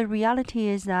 Because the reality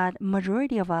is that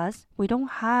majority of us, we don't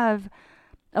have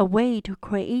a way to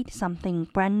create something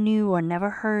brand new or never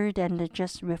heard and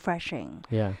just refreshing.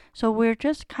 Yeah. So we're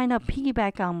just kind of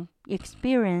piggyback on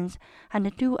experience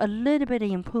and do a little bit of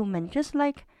improvement. Just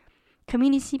like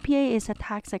Community CPA is a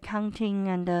tax accounting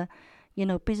and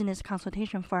business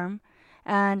consultation firm.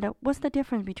 And what's the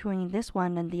difference between this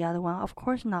one and the other one? Of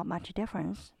course, not much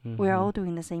difference. We're all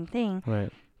doing the same thing.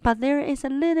 Right. But there is a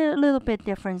little bit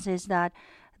difference is that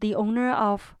the owner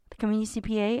of the Community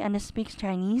CPA and speaks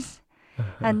Chinese,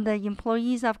 and the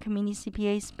employees of Community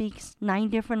CPA speaks 9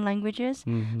 different languages.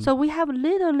 Mm-hmm. So we have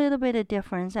little bit of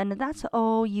difference, and that's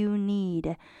all you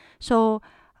need. So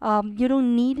you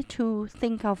don't need to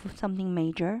think of something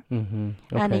major, Mm-hmm.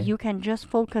 Okay. and you can just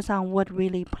focus on what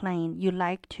really plain. You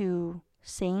like to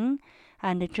sing,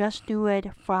 and just do it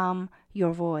from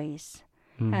your voice,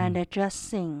 Mm-hmm. and just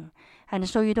sing. And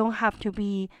so you don't have to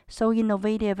be so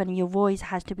innovative, and your voice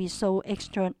has to be so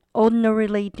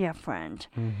extraordinarily different.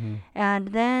 Mm-hmm. And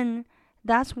then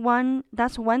that's one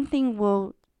thing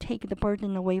will take the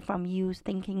burden away from you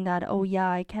thinking that, oh yeah,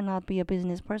 I cannot be a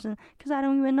business person because I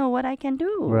don't even know what I can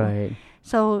do. Right.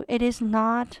 So it is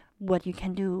not what you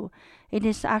can do. It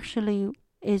is actually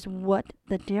is what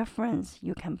the difference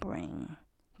you can bring.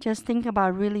 Just think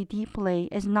about really deeply.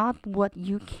 It's not what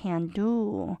you can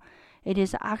do. It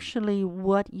is actually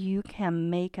what you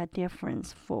can make a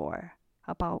difference for.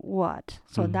 About what?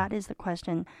 So that is the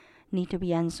question need to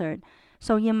be answered.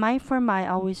 So in my firm, I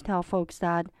always tell folks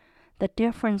that the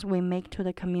difference we make to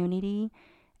the community,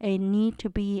 it need to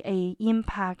be a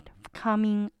impact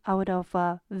coming out of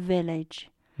a village.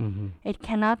 Mm-hmm. It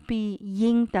cannot be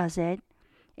Ying does it.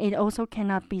 It also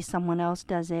cannot be someone else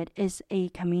does it. It's a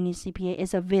community CPA.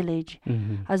 It's a village.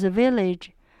 Mm-hmm. As a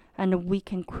village, and we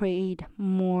can create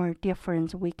more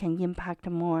difference. We can impact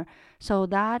more. So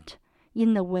that,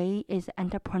 in a way, is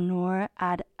entrepreneur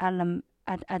at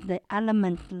the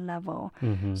element level.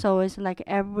 Mm-hmm. So it's like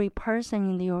every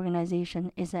person in the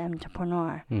organization is an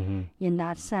entrepreneur. Mm-hmm. In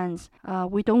that sense,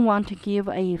 we don't want to give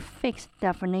a fixed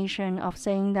definition of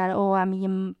saying that, oh, I'm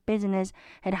in business.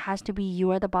 It has to be you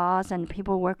are the boss and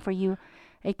people work for you.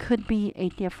 It could be a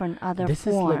different other This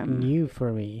form. is like new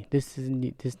for me. This is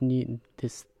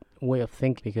this way of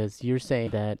thinking, because you're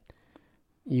saying that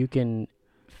you can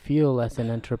feel as an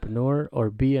entrepreneur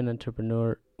or be an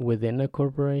entrepreneur within a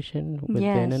corporation,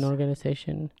 within an Yes.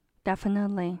 organization.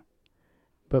 Definitely.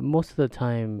 But most of the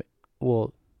time,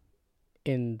 well,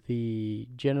 in the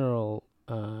general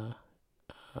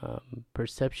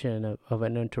perception of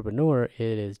an entrepreneur,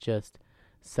 it is just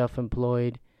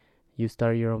self-employed. You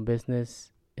start your own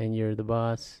business and you're the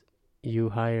boss. You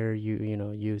hire,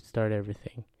 you start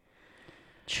everything.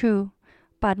 True.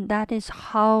 But that is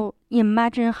how,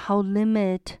 imagine how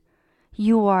limited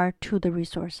you are to the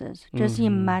resources. Just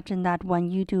imagine that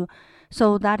when you do.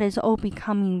 So that is all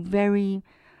becoming very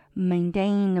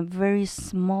mundane, very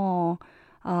small.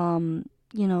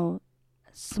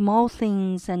 small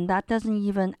things, and that doesn't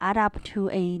even add up to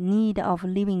a need of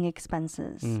living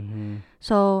expenses. Mm-hmm.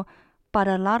 So, but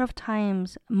a lot of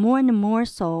times, more and more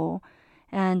so,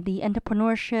 and the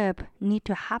entrepreneurship need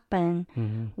to happen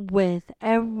Mm-hmm. with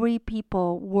every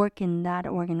people work in that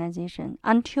organization.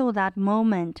 Until that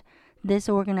moment, this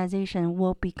organization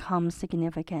will become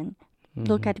significant.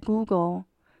 Look Mm-hmm. at Google,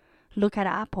 look at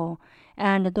Apple,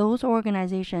 and those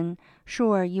organizations,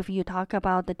 sure, if you talk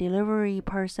about the delivery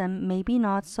person, maybe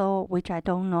not so, which I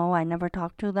don't know, I never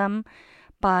talked to them,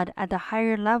 but at the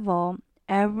higher level,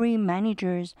 every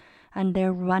managers and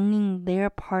they're running their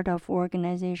part of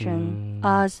organization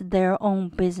as their own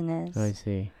business. I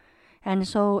see. And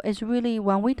so it's really,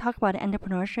 when we talk about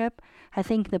entrepreneurship, I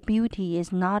think the beauty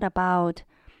is not about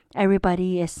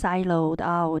everybody is siloed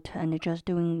out and just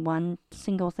doing one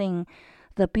single thing.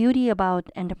 The beauty about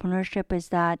entrepreneurship is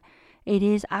that it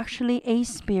is actually a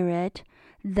spirit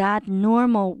that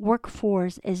normal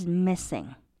workforce is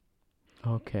missing.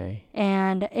 Okay.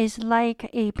 And it's like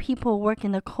a people work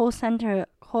in the call center.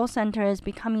 Call center is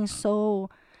becoming so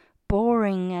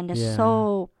boring and Yeah.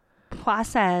 so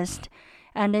processed,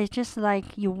 and it's just like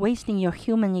you're wasting your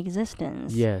human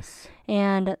existence. Yes.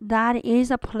 And that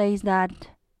is a place that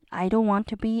I don't want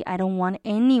to be. I don't want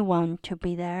anyone to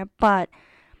be there. But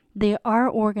there are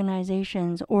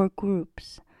organizations or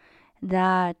groups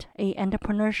that a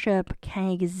entrepreneurship can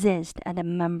exist at a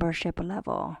membership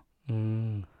level.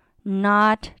 Mm.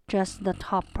 Not just the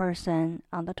top person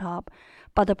on the top,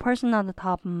 but the person on the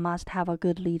top must have a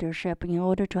good leadership in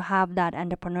order to have that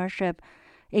entrepreneurship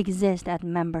exist at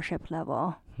membership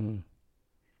level. Hmm.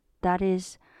 That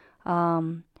is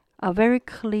a very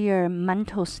clear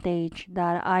mental stage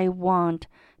that I want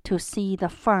to see the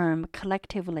firm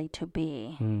collectively to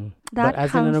be. Mm. That But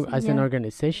as comes- an yeah.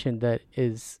 organization, that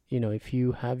is, if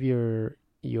you have your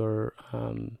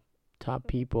top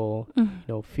people,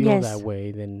 feel Yes. that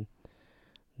way, then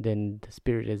the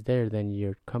spirit is there. Then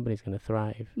your company's gonna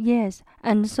thrive. Yes,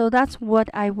 and so that's what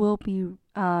I will be,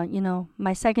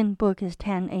 my second book is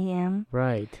 10 a.m.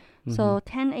 Right. So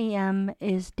 10 a.m.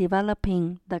 is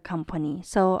developing the company.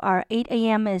 So our 8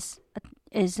 a.m. is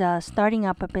starting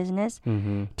up a business.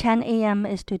 Mm-hmm. 10 a.m.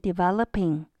 is to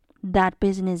developing that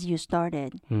business you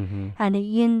started. Mm-hmm. And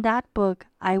in that book,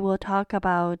 I will talk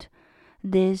about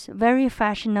this very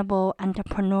fashionable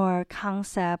entrepreneur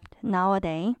concept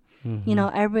nowadays. Mm-hmm.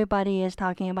 Everybody is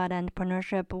talking about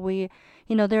entrepreneurship.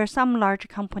 There are some large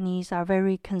companies are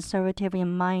very conservative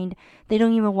in mind. They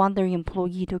don't even want their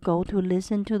employee to go to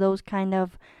listen to those kind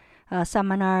of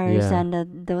seminars Yeah.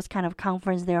 and those kind of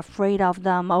conference. They're afraid of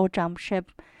them. Oh, jump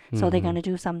ship. So they're going to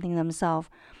do something themselves.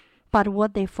 But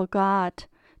what they forgot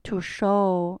to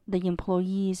show the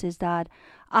employees is that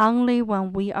only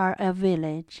when we are a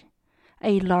village,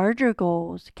 a larger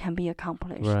goals can be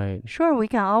accomplished. Right. Sure, we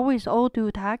can always all do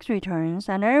tax returns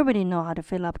and everybody know how to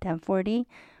fill up 1040,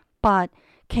 but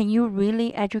can you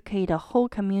really educate a whole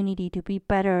community to be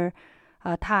better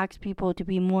tax people, to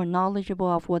be more knowledgeable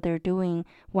of what they're doing?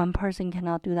 One person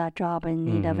cannot do that job and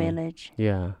need a village.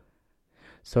 Yeah.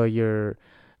 So your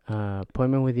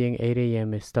appointment with Ying 8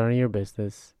 a.m. is starting your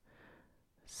business.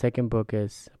 Second book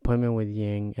is appointment with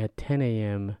Ying at 10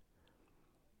 a.m.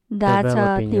 That's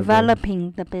Developing your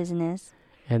developing the business.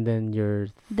 And then your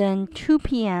Then 2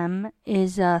 p.m.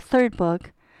 is a third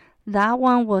book. That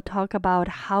one will talk about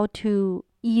how to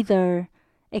either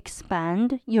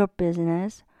expand your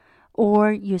business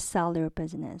or you sell your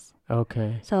business.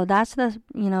 okay. So that's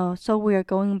so we're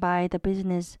going by the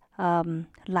business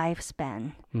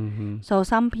lifespan. Mm-hmm. So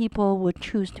some people would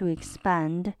choose to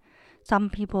expand. Some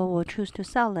people will choose to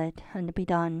sell it and be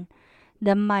done.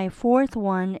 Then my fourth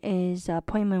one is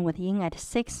appointment with Ying at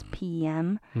 6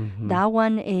 p.m. Mm-hmm. That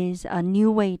one is a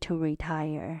new way to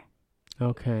retire.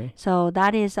 Okay. So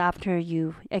that is after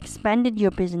you've expanded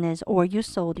your business or you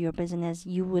sold your business,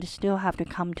 you would still have to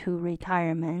come to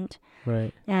retirement.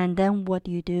 Right. And then what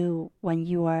do you do when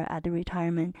you are at the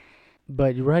retirement?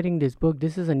 But writing this book,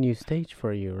 this is a new stage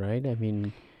for you, right? I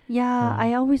mean, Yeah,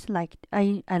 I always liked.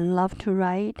 I love to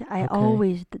write. I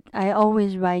always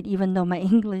write, even though my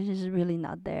English is really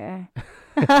not there.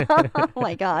 Oh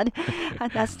my God,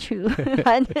 that's true.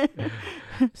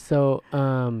 so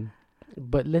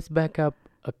but let's back up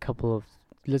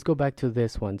let's go back to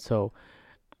this one. So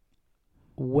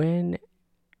when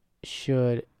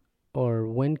can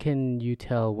you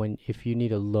tell if you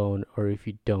need a loan or if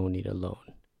you don't need a loan?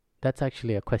 That's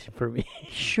actually a question for me.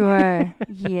 Sure.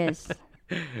 Yes.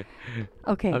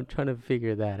 Okay. I'm trying to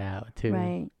figure that out too.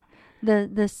 Right.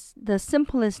 The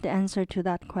simplest answer to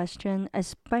that question,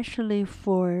 especially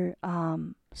for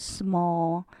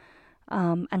small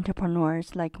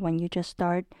entrepreneurs, like when you just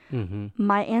start, Mm-hmm.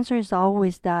 my answer is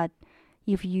always that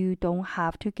if you don't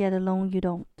have to get a loan, you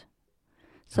don't.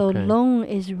 So Okay. loan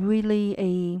is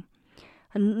really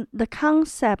the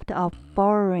concept of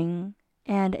borrowing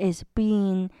and is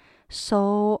being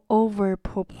so over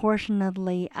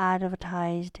proportionately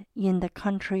advertised in the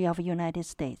country of United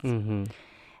States. Mm-hmm.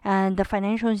 And the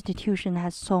financial institution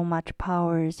has so much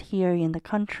powers here in the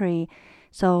country.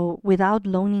 So without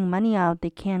loaning money out,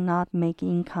 they cannot make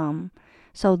income.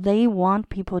 So they want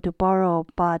people to borrow,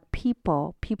 but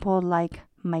people like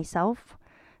myself,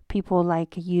 people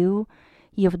like you,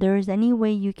 if there is any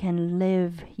way you can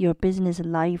live your business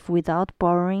life without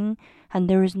borrowing, and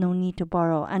there is no need to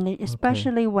borrow, and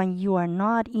especially when you are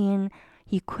not in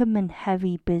equipment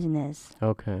heavy business.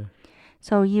 Okay.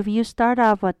 So if you start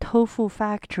up a tofu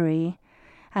factory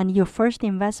and your first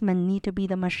investment need to be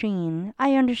the machine,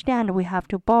 I understand we have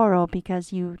to borrow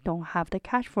because you don't have the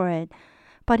cash for it.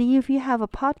 But if you have a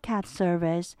podcast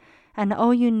service and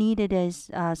all you needed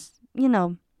is,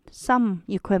 some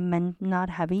equipment, not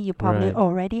heavy, you probably Right.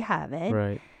 already have it.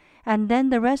 Right. And then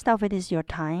the rest of it is your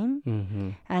time. Mm-hmm.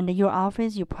 And your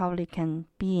office, you probably can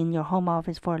be in your home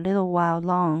office for a little while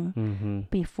long Mm-hmm.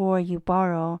 before you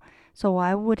borrow. So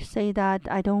I would say that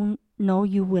I don't know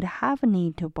you would have a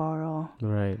need to borrow.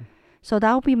 Right. So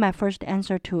that would be my first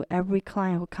answer to every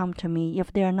client who come to me.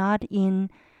 If they're not in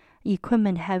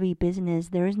equipment heavy business,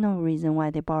 there is no reason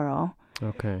why they borrow.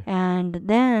 Okay. And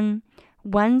then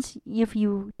once if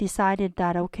you decided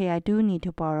that, okay, I do need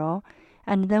to borrow,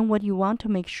 and then what you want to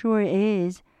make sure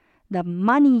is the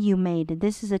money you made.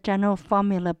 This is a general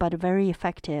formula, but very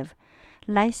effective.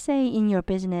 Let's say in your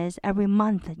business, every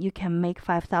month you can make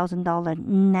 $5,000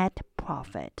 net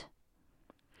profit.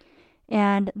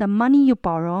 And the money you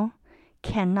borrow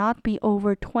cannot be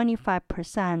over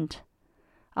 25%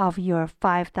 of your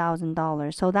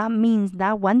 $5,000. So that means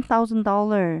that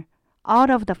 $1,000 out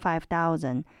of the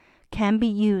 $5,000 can be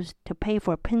used to pay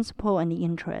for principal and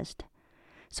interest.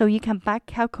 So you can back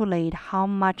calculate how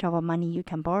much of a money you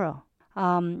can borrow.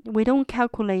 We don't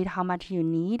calculate how much you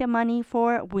need money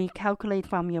for. We calculate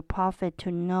from your profit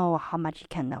to know how much you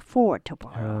can afford to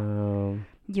borrow.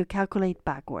 You calculate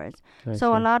backwards.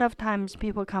 So a lot of times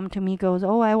people come to me goes,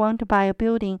 oh, I want to buy a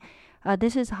building.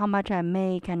 This is how much I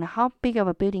make and how big of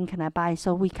a building can I buy?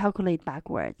 So we calculate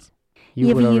backwards.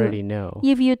 You would already know.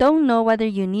 If you don't know whether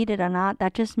you need it or not,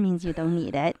 that just means you don't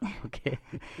need it. Okay.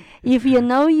 If you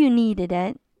know you needed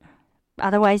it,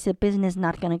 otherwise the business is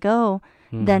not going to go,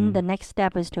 then the next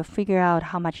step is to figure out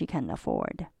how much you can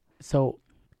afford. So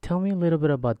tell me a little bit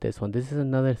about this one. This is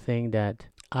another thing that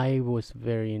I was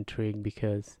very intrigued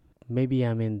because maybe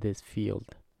I'm in this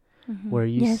field where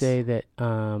you say that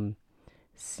how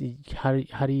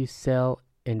do you sell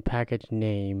and package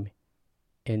name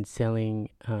and selling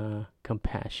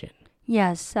compassion?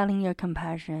 Yes, selling your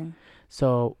compassion.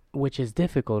 So, which is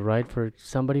difficult, right? For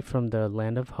somebody from the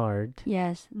land of heart.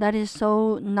 Yes, that is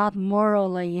so not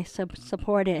morally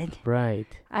supported. Right.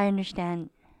 I understand.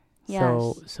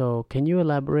 Yes. So can you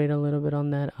elaborate a little bit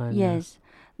on that? Yes,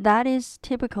 that is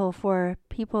typical for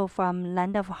people from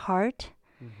land of heart,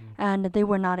 and they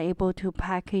were not able to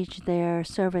package their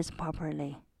service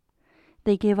properly.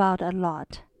 They give out a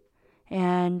lot,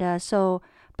 and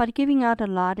but giving out a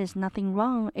lot is nothing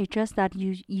wrong. It's just that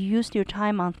you used your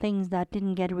time on things that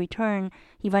didn't get returned.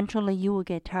 Eventually, you will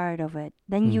get tired of it.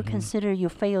 Then you consider you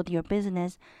failed your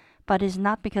business, but it's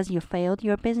not because you failed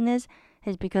your business.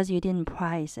 It's because you didn't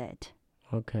price it.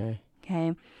 Okay.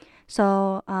 Okay.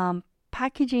 So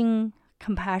packaging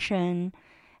compassion,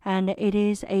 and it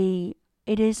is a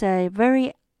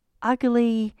very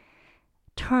ugly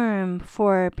term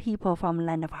for people from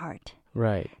land of heart.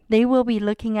 Right. They will be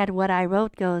looking at what I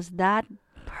wrote goes, that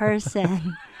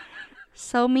person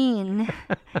so mean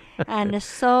and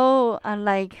so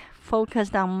like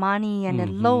focused on money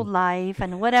and low life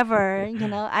and whatever,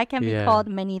 I can be called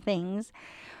many things.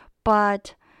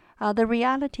 But the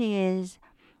reality is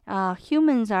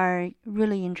humans are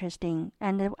really interesting.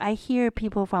 And I hear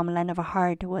people from land of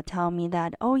heart will tell me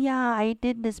that, oh yeah, I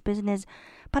did this business,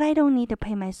 but I don't need to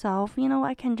pay myself.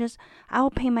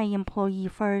 I'll pay my employee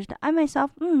first. I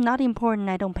myself, not important.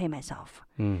 I don't pay myself.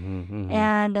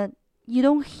 And you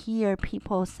don't hear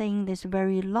people saying this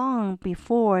very long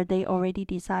before they already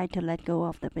decide to let go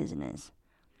of the business.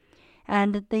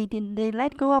 And they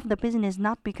let go of the business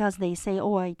not because they say,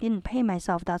 oh, I didn't pay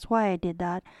myself, that's why I did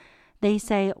that. They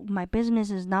say, my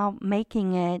business is not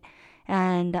making it,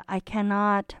 and I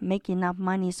cannot make enough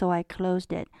money, so I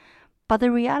closed it. But the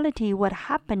reality, what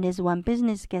happened is when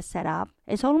business gets set up,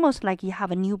 it's almost like you have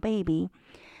a new baby,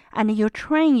 and you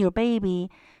train your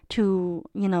baby to,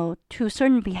 to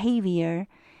certain behavior,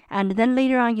 and then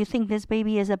later on you think this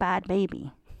baby is a bad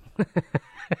baby.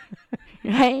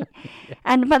 Right?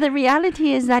 But the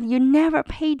reality is that you never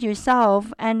paid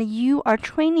yourself, and you are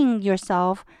training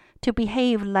yourself to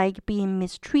behave like being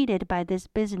mistreated by this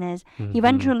business.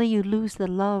 Eventually you lose the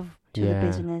love to the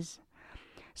business.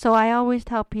 So I always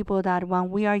tell people that when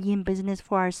we are in business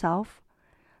for ourselves,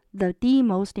 the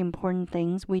most important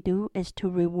things we do is to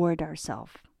reward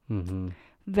ourselves.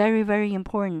 Very, very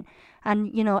important.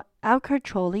 And, Alcott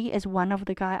Trolley is one of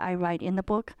the guy I write in the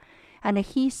book. And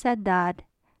he said that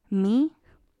me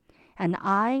and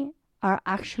I are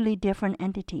actually different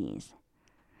entities.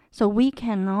 So we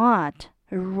cannot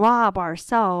rob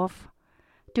ourselves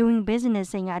doing business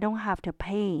saying I don't have to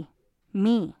pay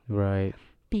me. Right.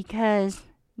 Because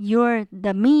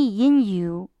the me in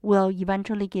you will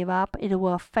eventually give up. It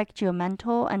will affect your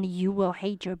mental and you will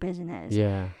hate your business.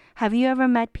 Yeah. Have you ever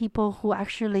met people who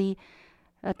actually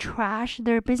trash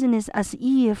their business as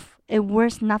if it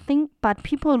worth nothing? But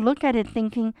people look at it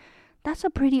thinking, that's a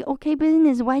pretty okay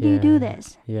business. Why do you do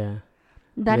this? Yeah.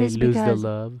 That they is lose because the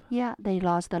love. Yeah, they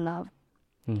lost the love.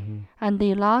 And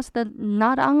they lost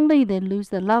not only they lose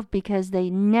the love because they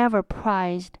never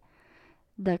prized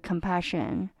the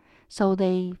compassion. So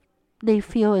they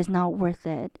feel it's not worth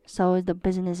it. So the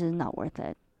business is not worth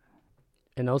it.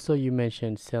 And also you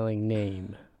mentioned selling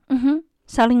name.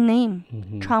 Selling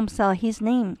name. Trump sell his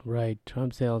name. Right.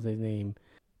 Trump sells his name.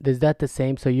 Is that the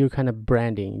same? So you're kind of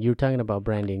branding. You're talking about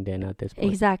branding then at this point.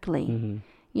 Exactly.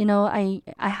 I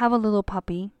have a little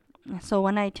puppy. So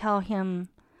when I tell him,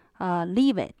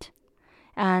 leave it,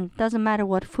 and doesn't matter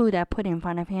what food I put in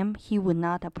front of him, he would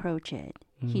not approach it.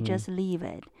 He just leave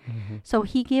it. So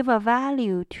he give a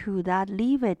value to that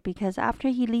leave it because after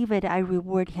he leave it, I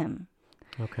reward him.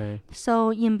 Okay.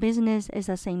 So in business, it's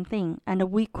the same thing.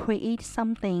 And we create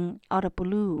something out of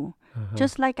blue.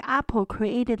 Just like Apple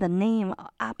created the name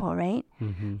Apple, right?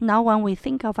 Now when we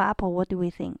think of Apple, what do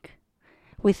we think?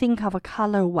 We think of a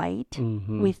color white.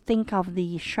 We think of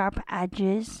the sharp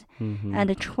edges and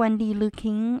the trendy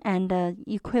looking and the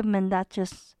equipment that's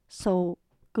just so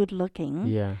good looking.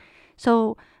 Yeah.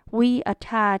 So we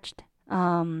attached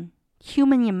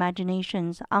human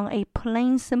imaginations on a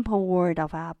plain, simple word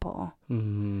of Apple.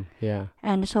 Yeah.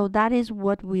 And so that is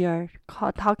what we are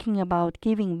talking about,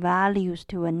 giving values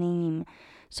to a name.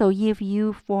 So if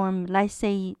you form, let's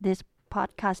say this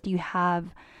podcast you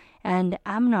have, and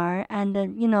Amnar,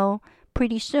 and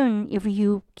pretty soon if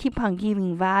you keep on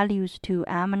giving values to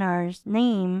Amnar's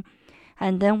name,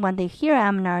 and then when they hear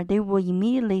Amnar, they will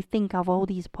immediately think of all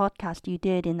these podcasts you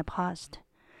did in the past.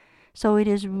 So it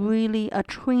is really a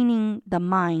training the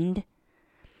mind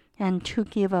and to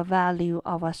give a value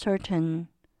of a certain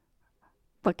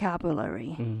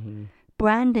vocabulary.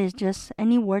 Brand is just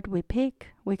any word we pick,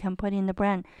 we can put in the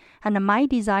brand. And my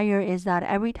desire is that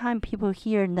every time people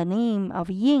hear the name of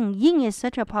Ying is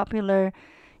such a popular,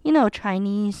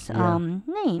 Chinese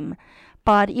name.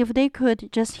 But if they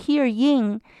could just hear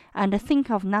Ying and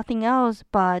think of nothing else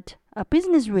but a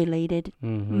business-related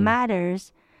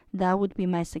matters, that would be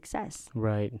my success.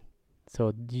 Right.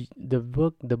 So the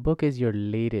book is your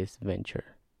latest venture.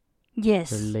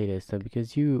 Yes. Your latest. So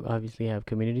because you obviously have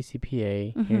Community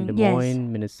CPA here in Des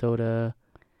Moines, Minnesota,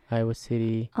 Iowa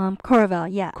City.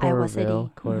 Coralville, Iowa City.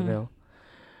 Coralville.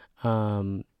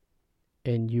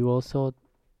 And you also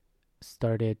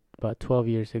started about 12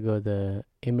 years ago the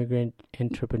Immigrant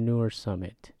Entrepreneur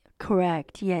Summit.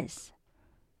 Correct, yes.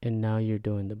 And now you're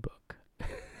doing the book.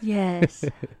 Yes.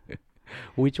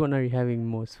 Which one are you having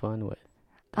most fun with?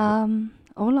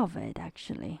 All of it,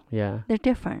 actually. Yeah. They're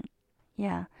different.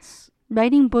 Yeah.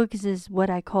 Writing books is what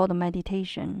I call the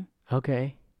meditation.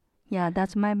 Okay. Yeah,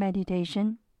 that's my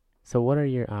meditation. So what are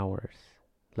your hours?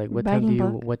 Like what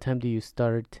time do you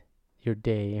start your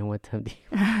day and what time do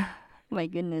you My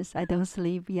goodness, I don't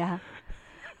sleep. Yeah.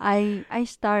 I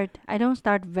don't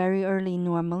start very early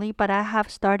normally, but I have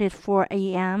started 4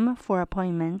 a.m. for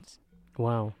appointments.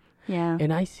 Wow. Yeah.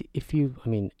 And I see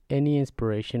any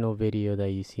inspirational video that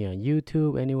you see on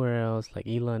YouTube, anywhere else, like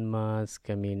Elon Musk,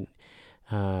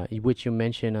 which you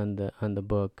mentioned on the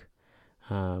book,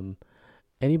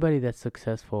 anybody that's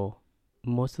successful,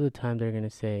 most of the time they're going to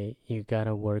say, you got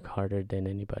to work harder than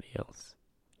anybody else.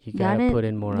 You got to put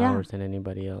in more hours than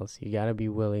anybody else. You got to be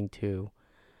willing to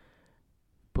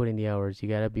put in the hours. You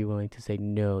got to be willing to say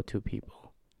no to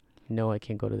people. No, I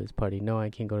can't go to this party. No, I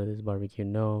can't go to this barbecue.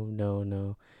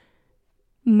 No.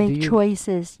 Make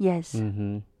choices, yes.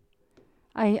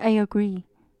 I agree.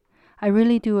 I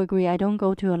really do agree. I don't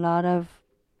go to a lot of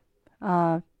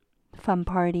fun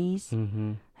parties.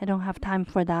 I don't have time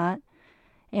for that.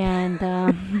 And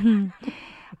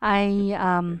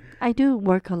I do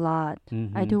work a lot.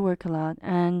 I do work a lot,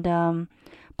 and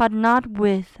but not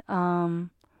with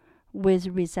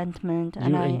resentment.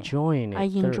 And You're enjoying it. I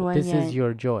enjoy This it. is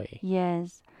your joy.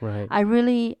 Yes. Right. I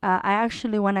really, I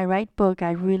actually, when I write book,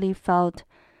 I really felt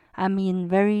I'm in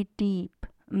very deep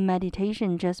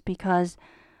meditation just because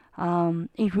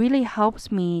it really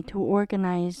helps me to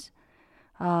organize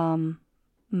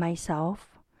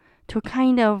myself, to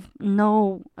kind of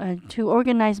know, to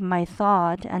organize my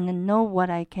thought and then know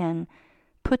what I can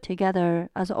put together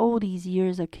as all these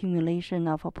years accumulation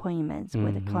of appointments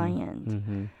with the clients.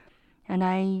 And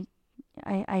I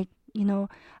you know,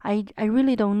 I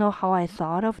really don't know how I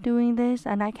thought of doing this,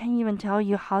 and I can't even tell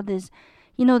you how this,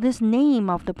 this name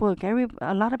of the book.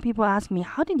 A lot of people ask me,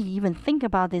 how did you even think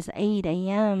about this 8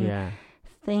 a.m.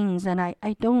 things? And I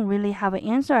don't really have an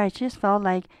answer. I just felt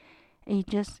like it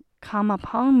just come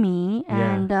upon me,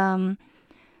 and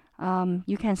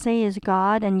you can say it's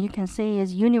God, and you can say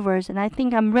it's universe, and I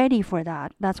think I'm ready for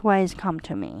that. That's why it's come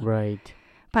to me. Right.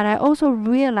 But I also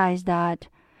realized that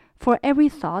for every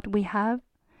thought we have,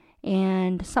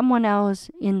 and someone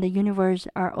else in the universe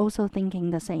are also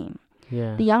thinking the same.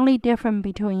 Yeah. The only difference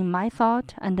between my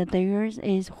thought and theirs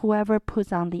is whoever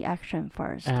puts on the action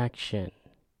first. Action.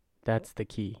 That's the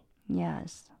key.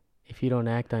 Yes. If you don't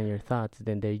act on your thoughts,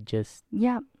 then they just...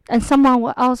 Yeah. And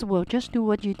someone else will just do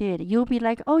what you did. You'll be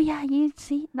like, oh yeah, you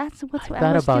see, that's what I was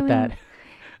thought about doing. that.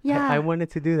 Yeah. I wanted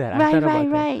to do that. Right, I thought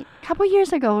about right. Couple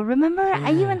years ago, remember? Yeah.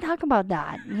 I even talked about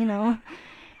that,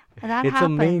 That It's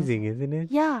happens. amazing, isn't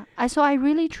it? Yeah. So I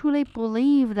really truly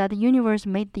believe that the universe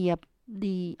made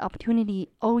the opportunity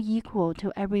all equal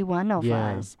to every one of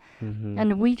us.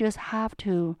 And we just have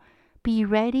to be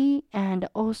ready and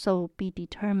also be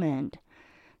determined.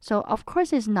 So of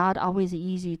course it's not always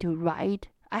easy to write.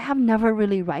 I have never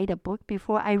really write a book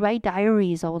before. I write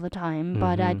diaries all the time,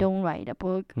 but I don't write a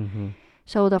book.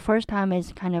 So the first time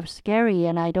is kind of scary,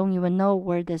 and I don't even know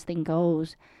where this thing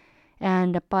goes.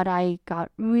 But I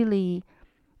got really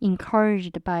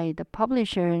encouraged by the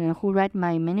publisher who read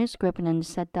my manuscript and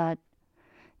said that,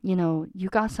 you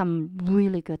got some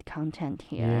really good content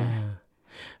here.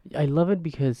 Yeah. I love it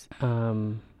because,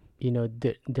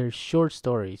 they're short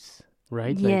stories,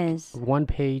 right? Yes. Like 1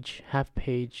 page, half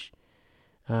page.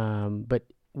 But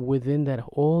within that,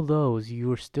 all those,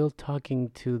 you're still talking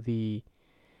to the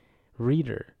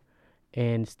reader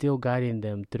and still guiding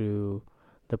them through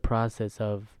the process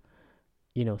of,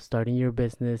 starting your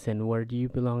business and where do you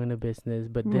belong in a business.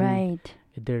 But then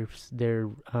they're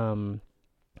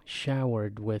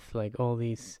showered with like all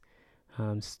these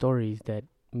stories that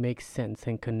make sense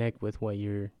and connect with what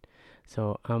you're.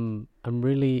 So I'm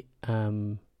really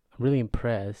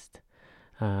impressed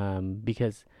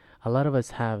because a lot of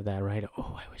us have that, right?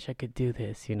 Oh, I wish I could do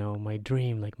this. My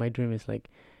dream is like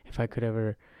if I could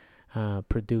ever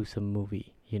produce a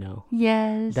movie.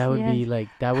 Yes. That would be like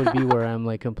where I'm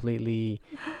like completely.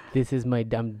 This is my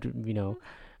dumb.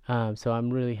 So I'm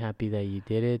really happy that you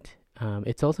did it.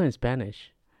 It's also in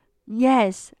Spanish.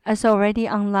 Yes, it's already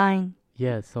online.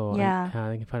 Yeah, so they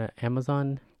can find it on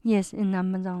Amazon. Yes, in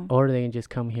Amazon. Or they can just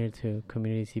come here to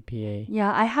Community CPA.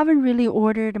 Yeah, I haven't really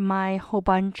ordered my whole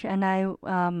bunch, and I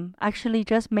actually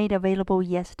just made available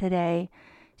yesterday.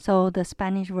 So the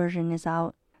Spanish version is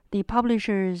out. The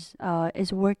publishers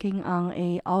is working on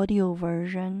a audio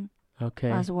version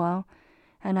as well.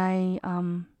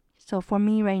 And so for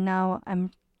me right now,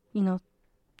 I'm,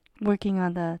 working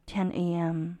on the 10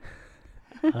 a.m.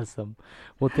 Awesome.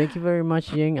 Well, thank you very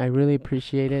much, Ying. I really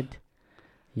appreciate it.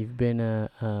 You've been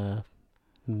a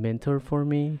mentor for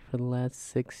me for the last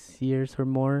 6 years or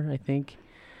more, I think.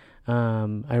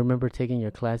 I remember taking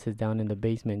your classes down in the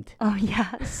basement. Oh,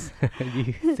 yes.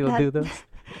 You still do those?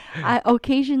 I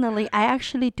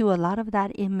actually do a lot of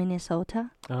that in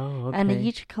Minnesota. Oh, okay. And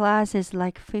each class is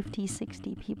like 50,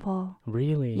 60 people.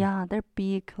 Really? Yeah, they're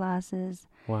big classes.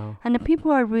 Wow. And the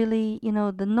people are really,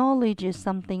 the knowledge is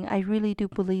something I really do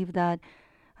believe that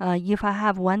if I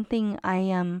have one thing I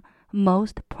am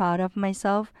most proud of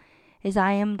myself is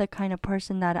I am the kind of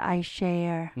person that I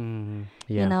share.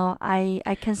 Yeah.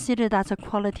 I consider that's a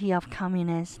quality of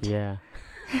communist. Yeah.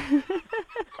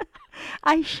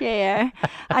 I share.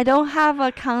 I don't have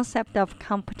a concept of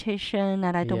competition,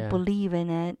 and I don't believe in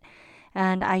it.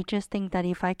 And I just think that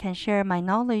if I can share my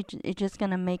knowledge, it's just going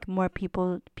to make more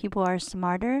people are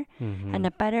smarter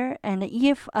and better. And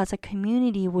if as a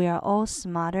community we are all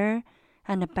smarter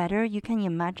and better, you can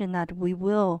imagine that we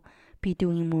will be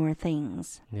doing more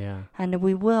things. Yeah. And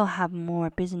we will have more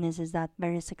businesses that are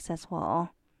very successful.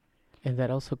 And that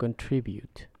also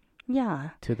contribute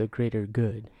to the greater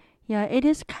good. Yeah, it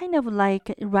is kind of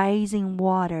like rising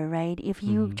water, right? If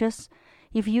you just,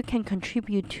 if you can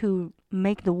contribute to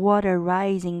make the water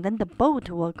rising, then the boat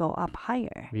will go up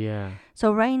higher. Yeah.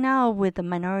 So right now with the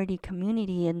minority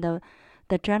community and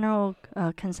the general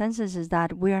consensus is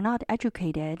that we are not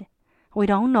educated. We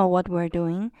don't know what we're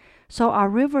doing. So our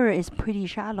river is pretty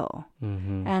shallow.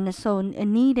 Mm-hmm. And so it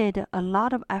needed a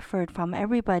lot of effort from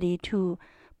everybody to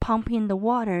pump in the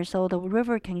water so the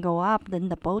river can go up, then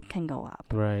the boat can go up.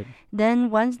 Right.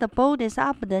 Then once the boat is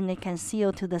up, then it can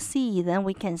seal to the sea. Then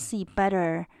we can see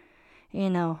better,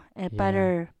 a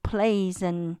better place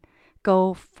and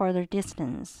go further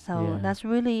distance. So that's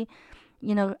really,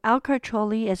 Alcar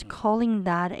Trolley is calling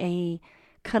that a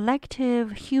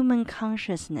collective human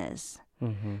consciousness.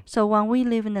 Mm-hmm. So when we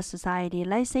live in a society,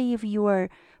 let's say if you were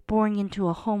born into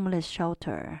a homeless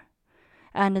shelter,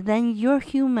 and then your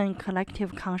human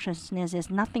collective consciousness is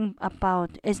nothing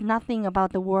about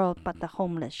the world but the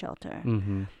homeless shelter.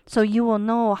 Mm-hmm. So you will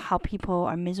know how people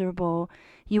are miserable.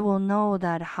 You will know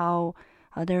that how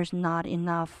there's not a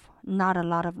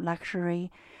lot of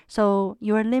luxury. So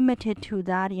you're limited to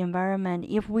that environment.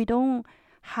 If we don't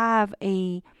have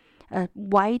a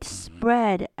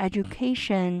widespread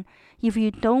education, if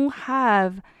you don't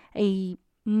have a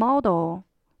model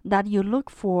that you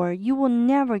look for, you will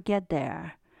never get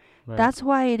there. Right. That's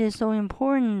why it is so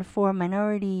important for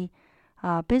minority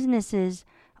businesses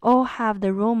all have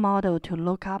the role model to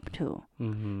look up to.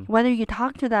 Mm-hmm. Whether you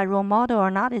talk to that role model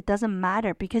or not, it doesn't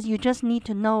matter because you just need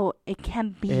to know it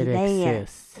can be It there.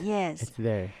 exists. Yes. It's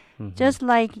there. Mm-hmm. Just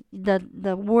like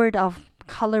the word of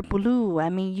color blue. I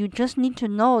mean, you just need to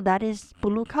know that is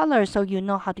blue color so you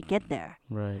know how to get there.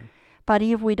 Right. But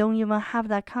if we don't even have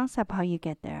that concept, how you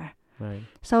get there? Right.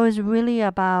 So it's really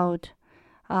about,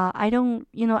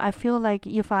 I feel like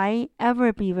if I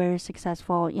ever be very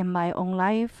successful in my own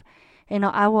life,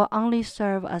 I will only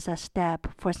serve as a step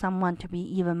for someone to be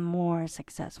even more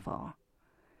successful.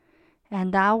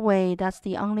 And that way, that's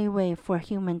the only way for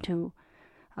human to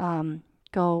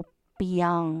go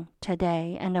beyond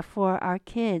today and for our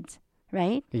kids,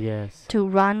 right? Yes. To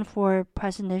run for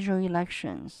presidential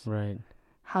elections. Right.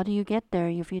 How do you get there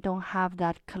if you don't have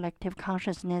that collective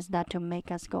consciousness that to make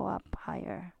us go up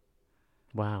higher?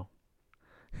 Wow.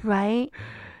 Right?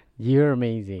 You're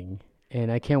amazing. And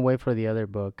I can't wait for the other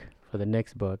book, for the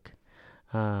next book.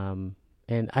 And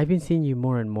I've been seeing you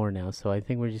more and more now, so I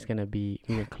think we're just going to be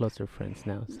even closer friends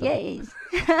now. So. Yes.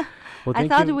 Well, I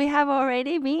thought we have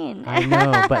already been. I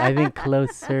know, but I think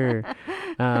closer.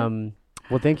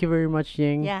 Well, thank you very much,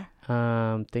 Ying. Yeah.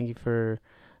 Thank you for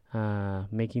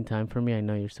making time for me. I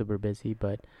know you're super busy,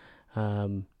 but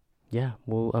I'm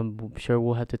sure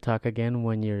we'll have to talk again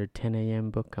when your 10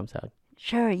 a.m. book comes out.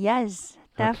 Sure, yes,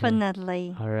 Okay.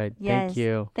 definitely. All right, Yes. thank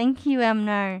you. Thank you,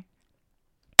 Amnar.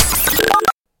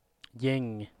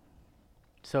 Ying.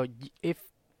 So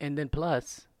and then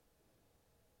plus,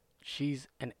 she's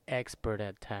an expert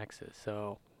at taxes.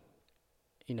 So,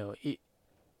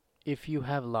 if you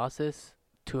have losses,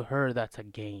 to her, that's a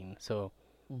gain. So,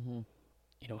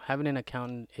 having an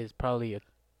accountant is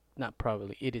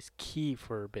it is key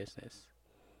for her business.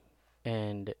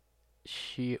 And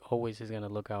she always is going to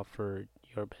look out for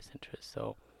your best interest.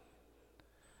 So,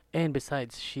 and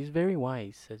besides, she's very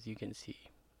wise, as you can see.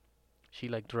 She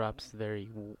drops very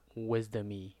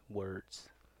wisdomy words.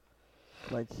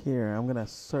 Like here, I'm gonna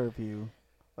serve you,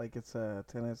 like it's a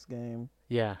tennis game.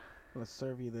 Yeah. I'm gonna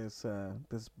serve you this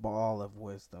ball of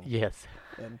wisdom. Yes.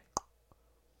 And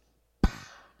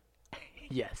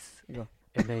Yes. you go.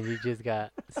 And then you just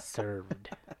got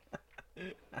served.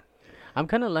 I'm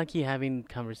kind of lucky having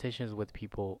conversations with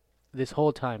people this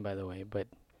whole time, by the way, but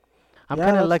I'm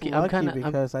kind of lucky. I'm kind of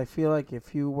because I feel like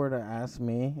if you were to ask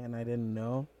me and I didn't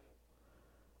know,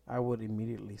 I would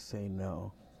immediately say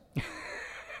no.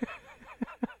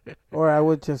 Or I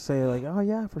would just say like, "Oh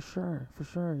yeah, for sure,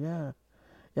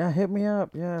 yeah, hit me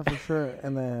up, yeah, for sure,"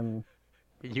 and then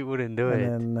you wouldn't do and it.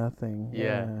 then nothing.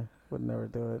 Yeah. Would never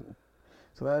do it.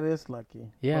 So that is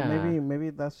lucky. Yeah. Or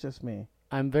maybe that's just me.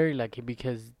 I'm very lucky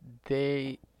because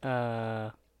they're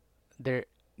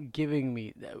giving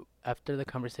me after the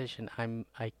conversation.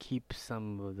 I keep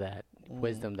some of that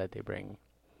wisdom that they bring.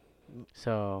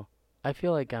 So I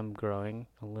feel like I'm growing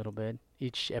a little bit.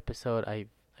 Each episode, I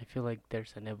feel like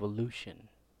there's an evolution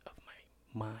of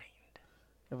my mind.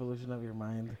 Evolution of your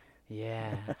mind.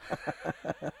 Yeah.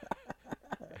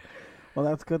 Well,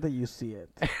 that's good that you see it.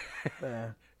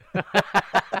 Yeah.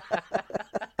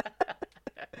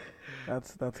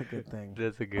 That's a good thing.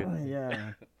 That's a good thing.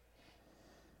 Yeah.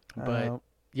 But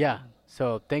yeah,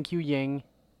 so thank you, Ying.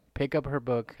 Pick up her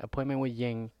book, Appointment with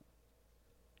Ying,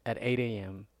 at 8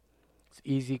 a.m. It's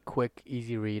easy, quick,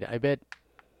 easy read. I bet,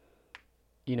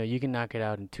 you can knock it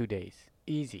out in 2 days.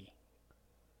 Easy.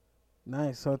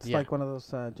 Nice. So it's Yeah. like one of those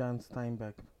John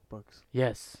Steinbeck books.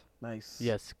 Yes. Nice.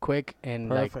 Yes. Quick and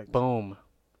Perfect. like boom.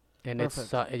 And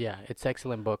Perfect. it's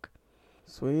excellent book.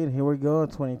 Sweet. Here we go.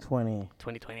 2020.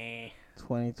 2020.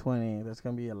 2020. There's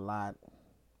gonna be a lot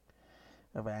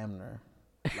of Amner.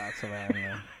 Lots of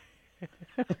Amner.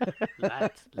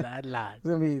 Lots.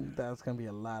 That's gonna be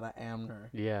a lot of Amner.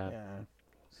 Yeah. Yeah.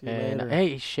 See you And later.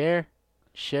 hey, share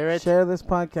it. Share this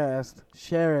podcast.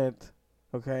 Share it.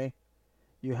 Okay.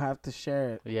 You have to share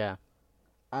it. Yeah.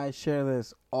 I share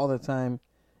this all the time,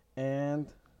 and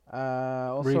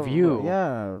also Review.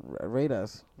 rate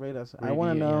us. I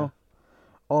want to Review, know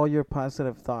all your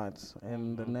positive thoughts,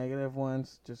 and the Mhm. negative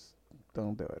ones, just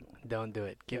don't do it. Don't do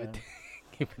it. Give it. Yeah.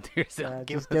 Give it to yourself. Yeah,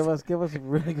 just give us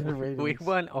really good ratings. We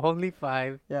want only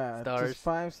 5. yeah, stars. just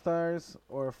 5 stars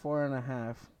or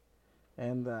 4.5,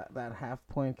 and that half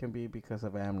point can be because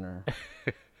of Amner.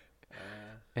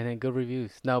 And then good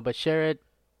reviews. No, but share it,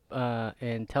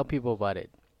 and tell people about it.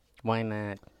 Why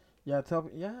not?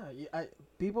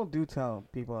 People do tell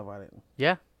people about it.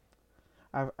 Yeah.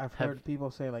 I've Have- heard people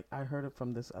say like I heard it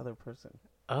from this other person.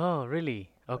 Oh, really?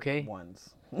 Like, Okay.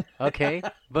 once. Okay.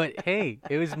 But hey,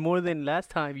 it was more than last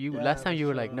time. Last time you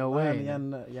were like, no way.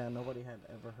 Nobody had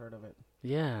ever heard of it.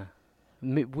 Yeah.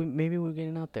 Maybe we're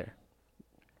getting out there.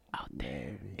 Out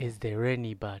there. Maybe. Is there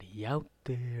anybody out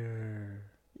there?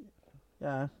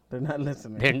 Yeah, they're not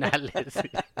listening. They're not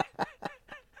listening.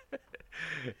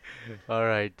 All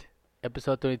right.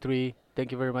 Episode 23.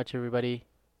 Thank you very much, everybody.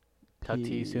 Talk to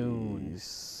you soon.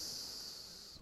 Peace.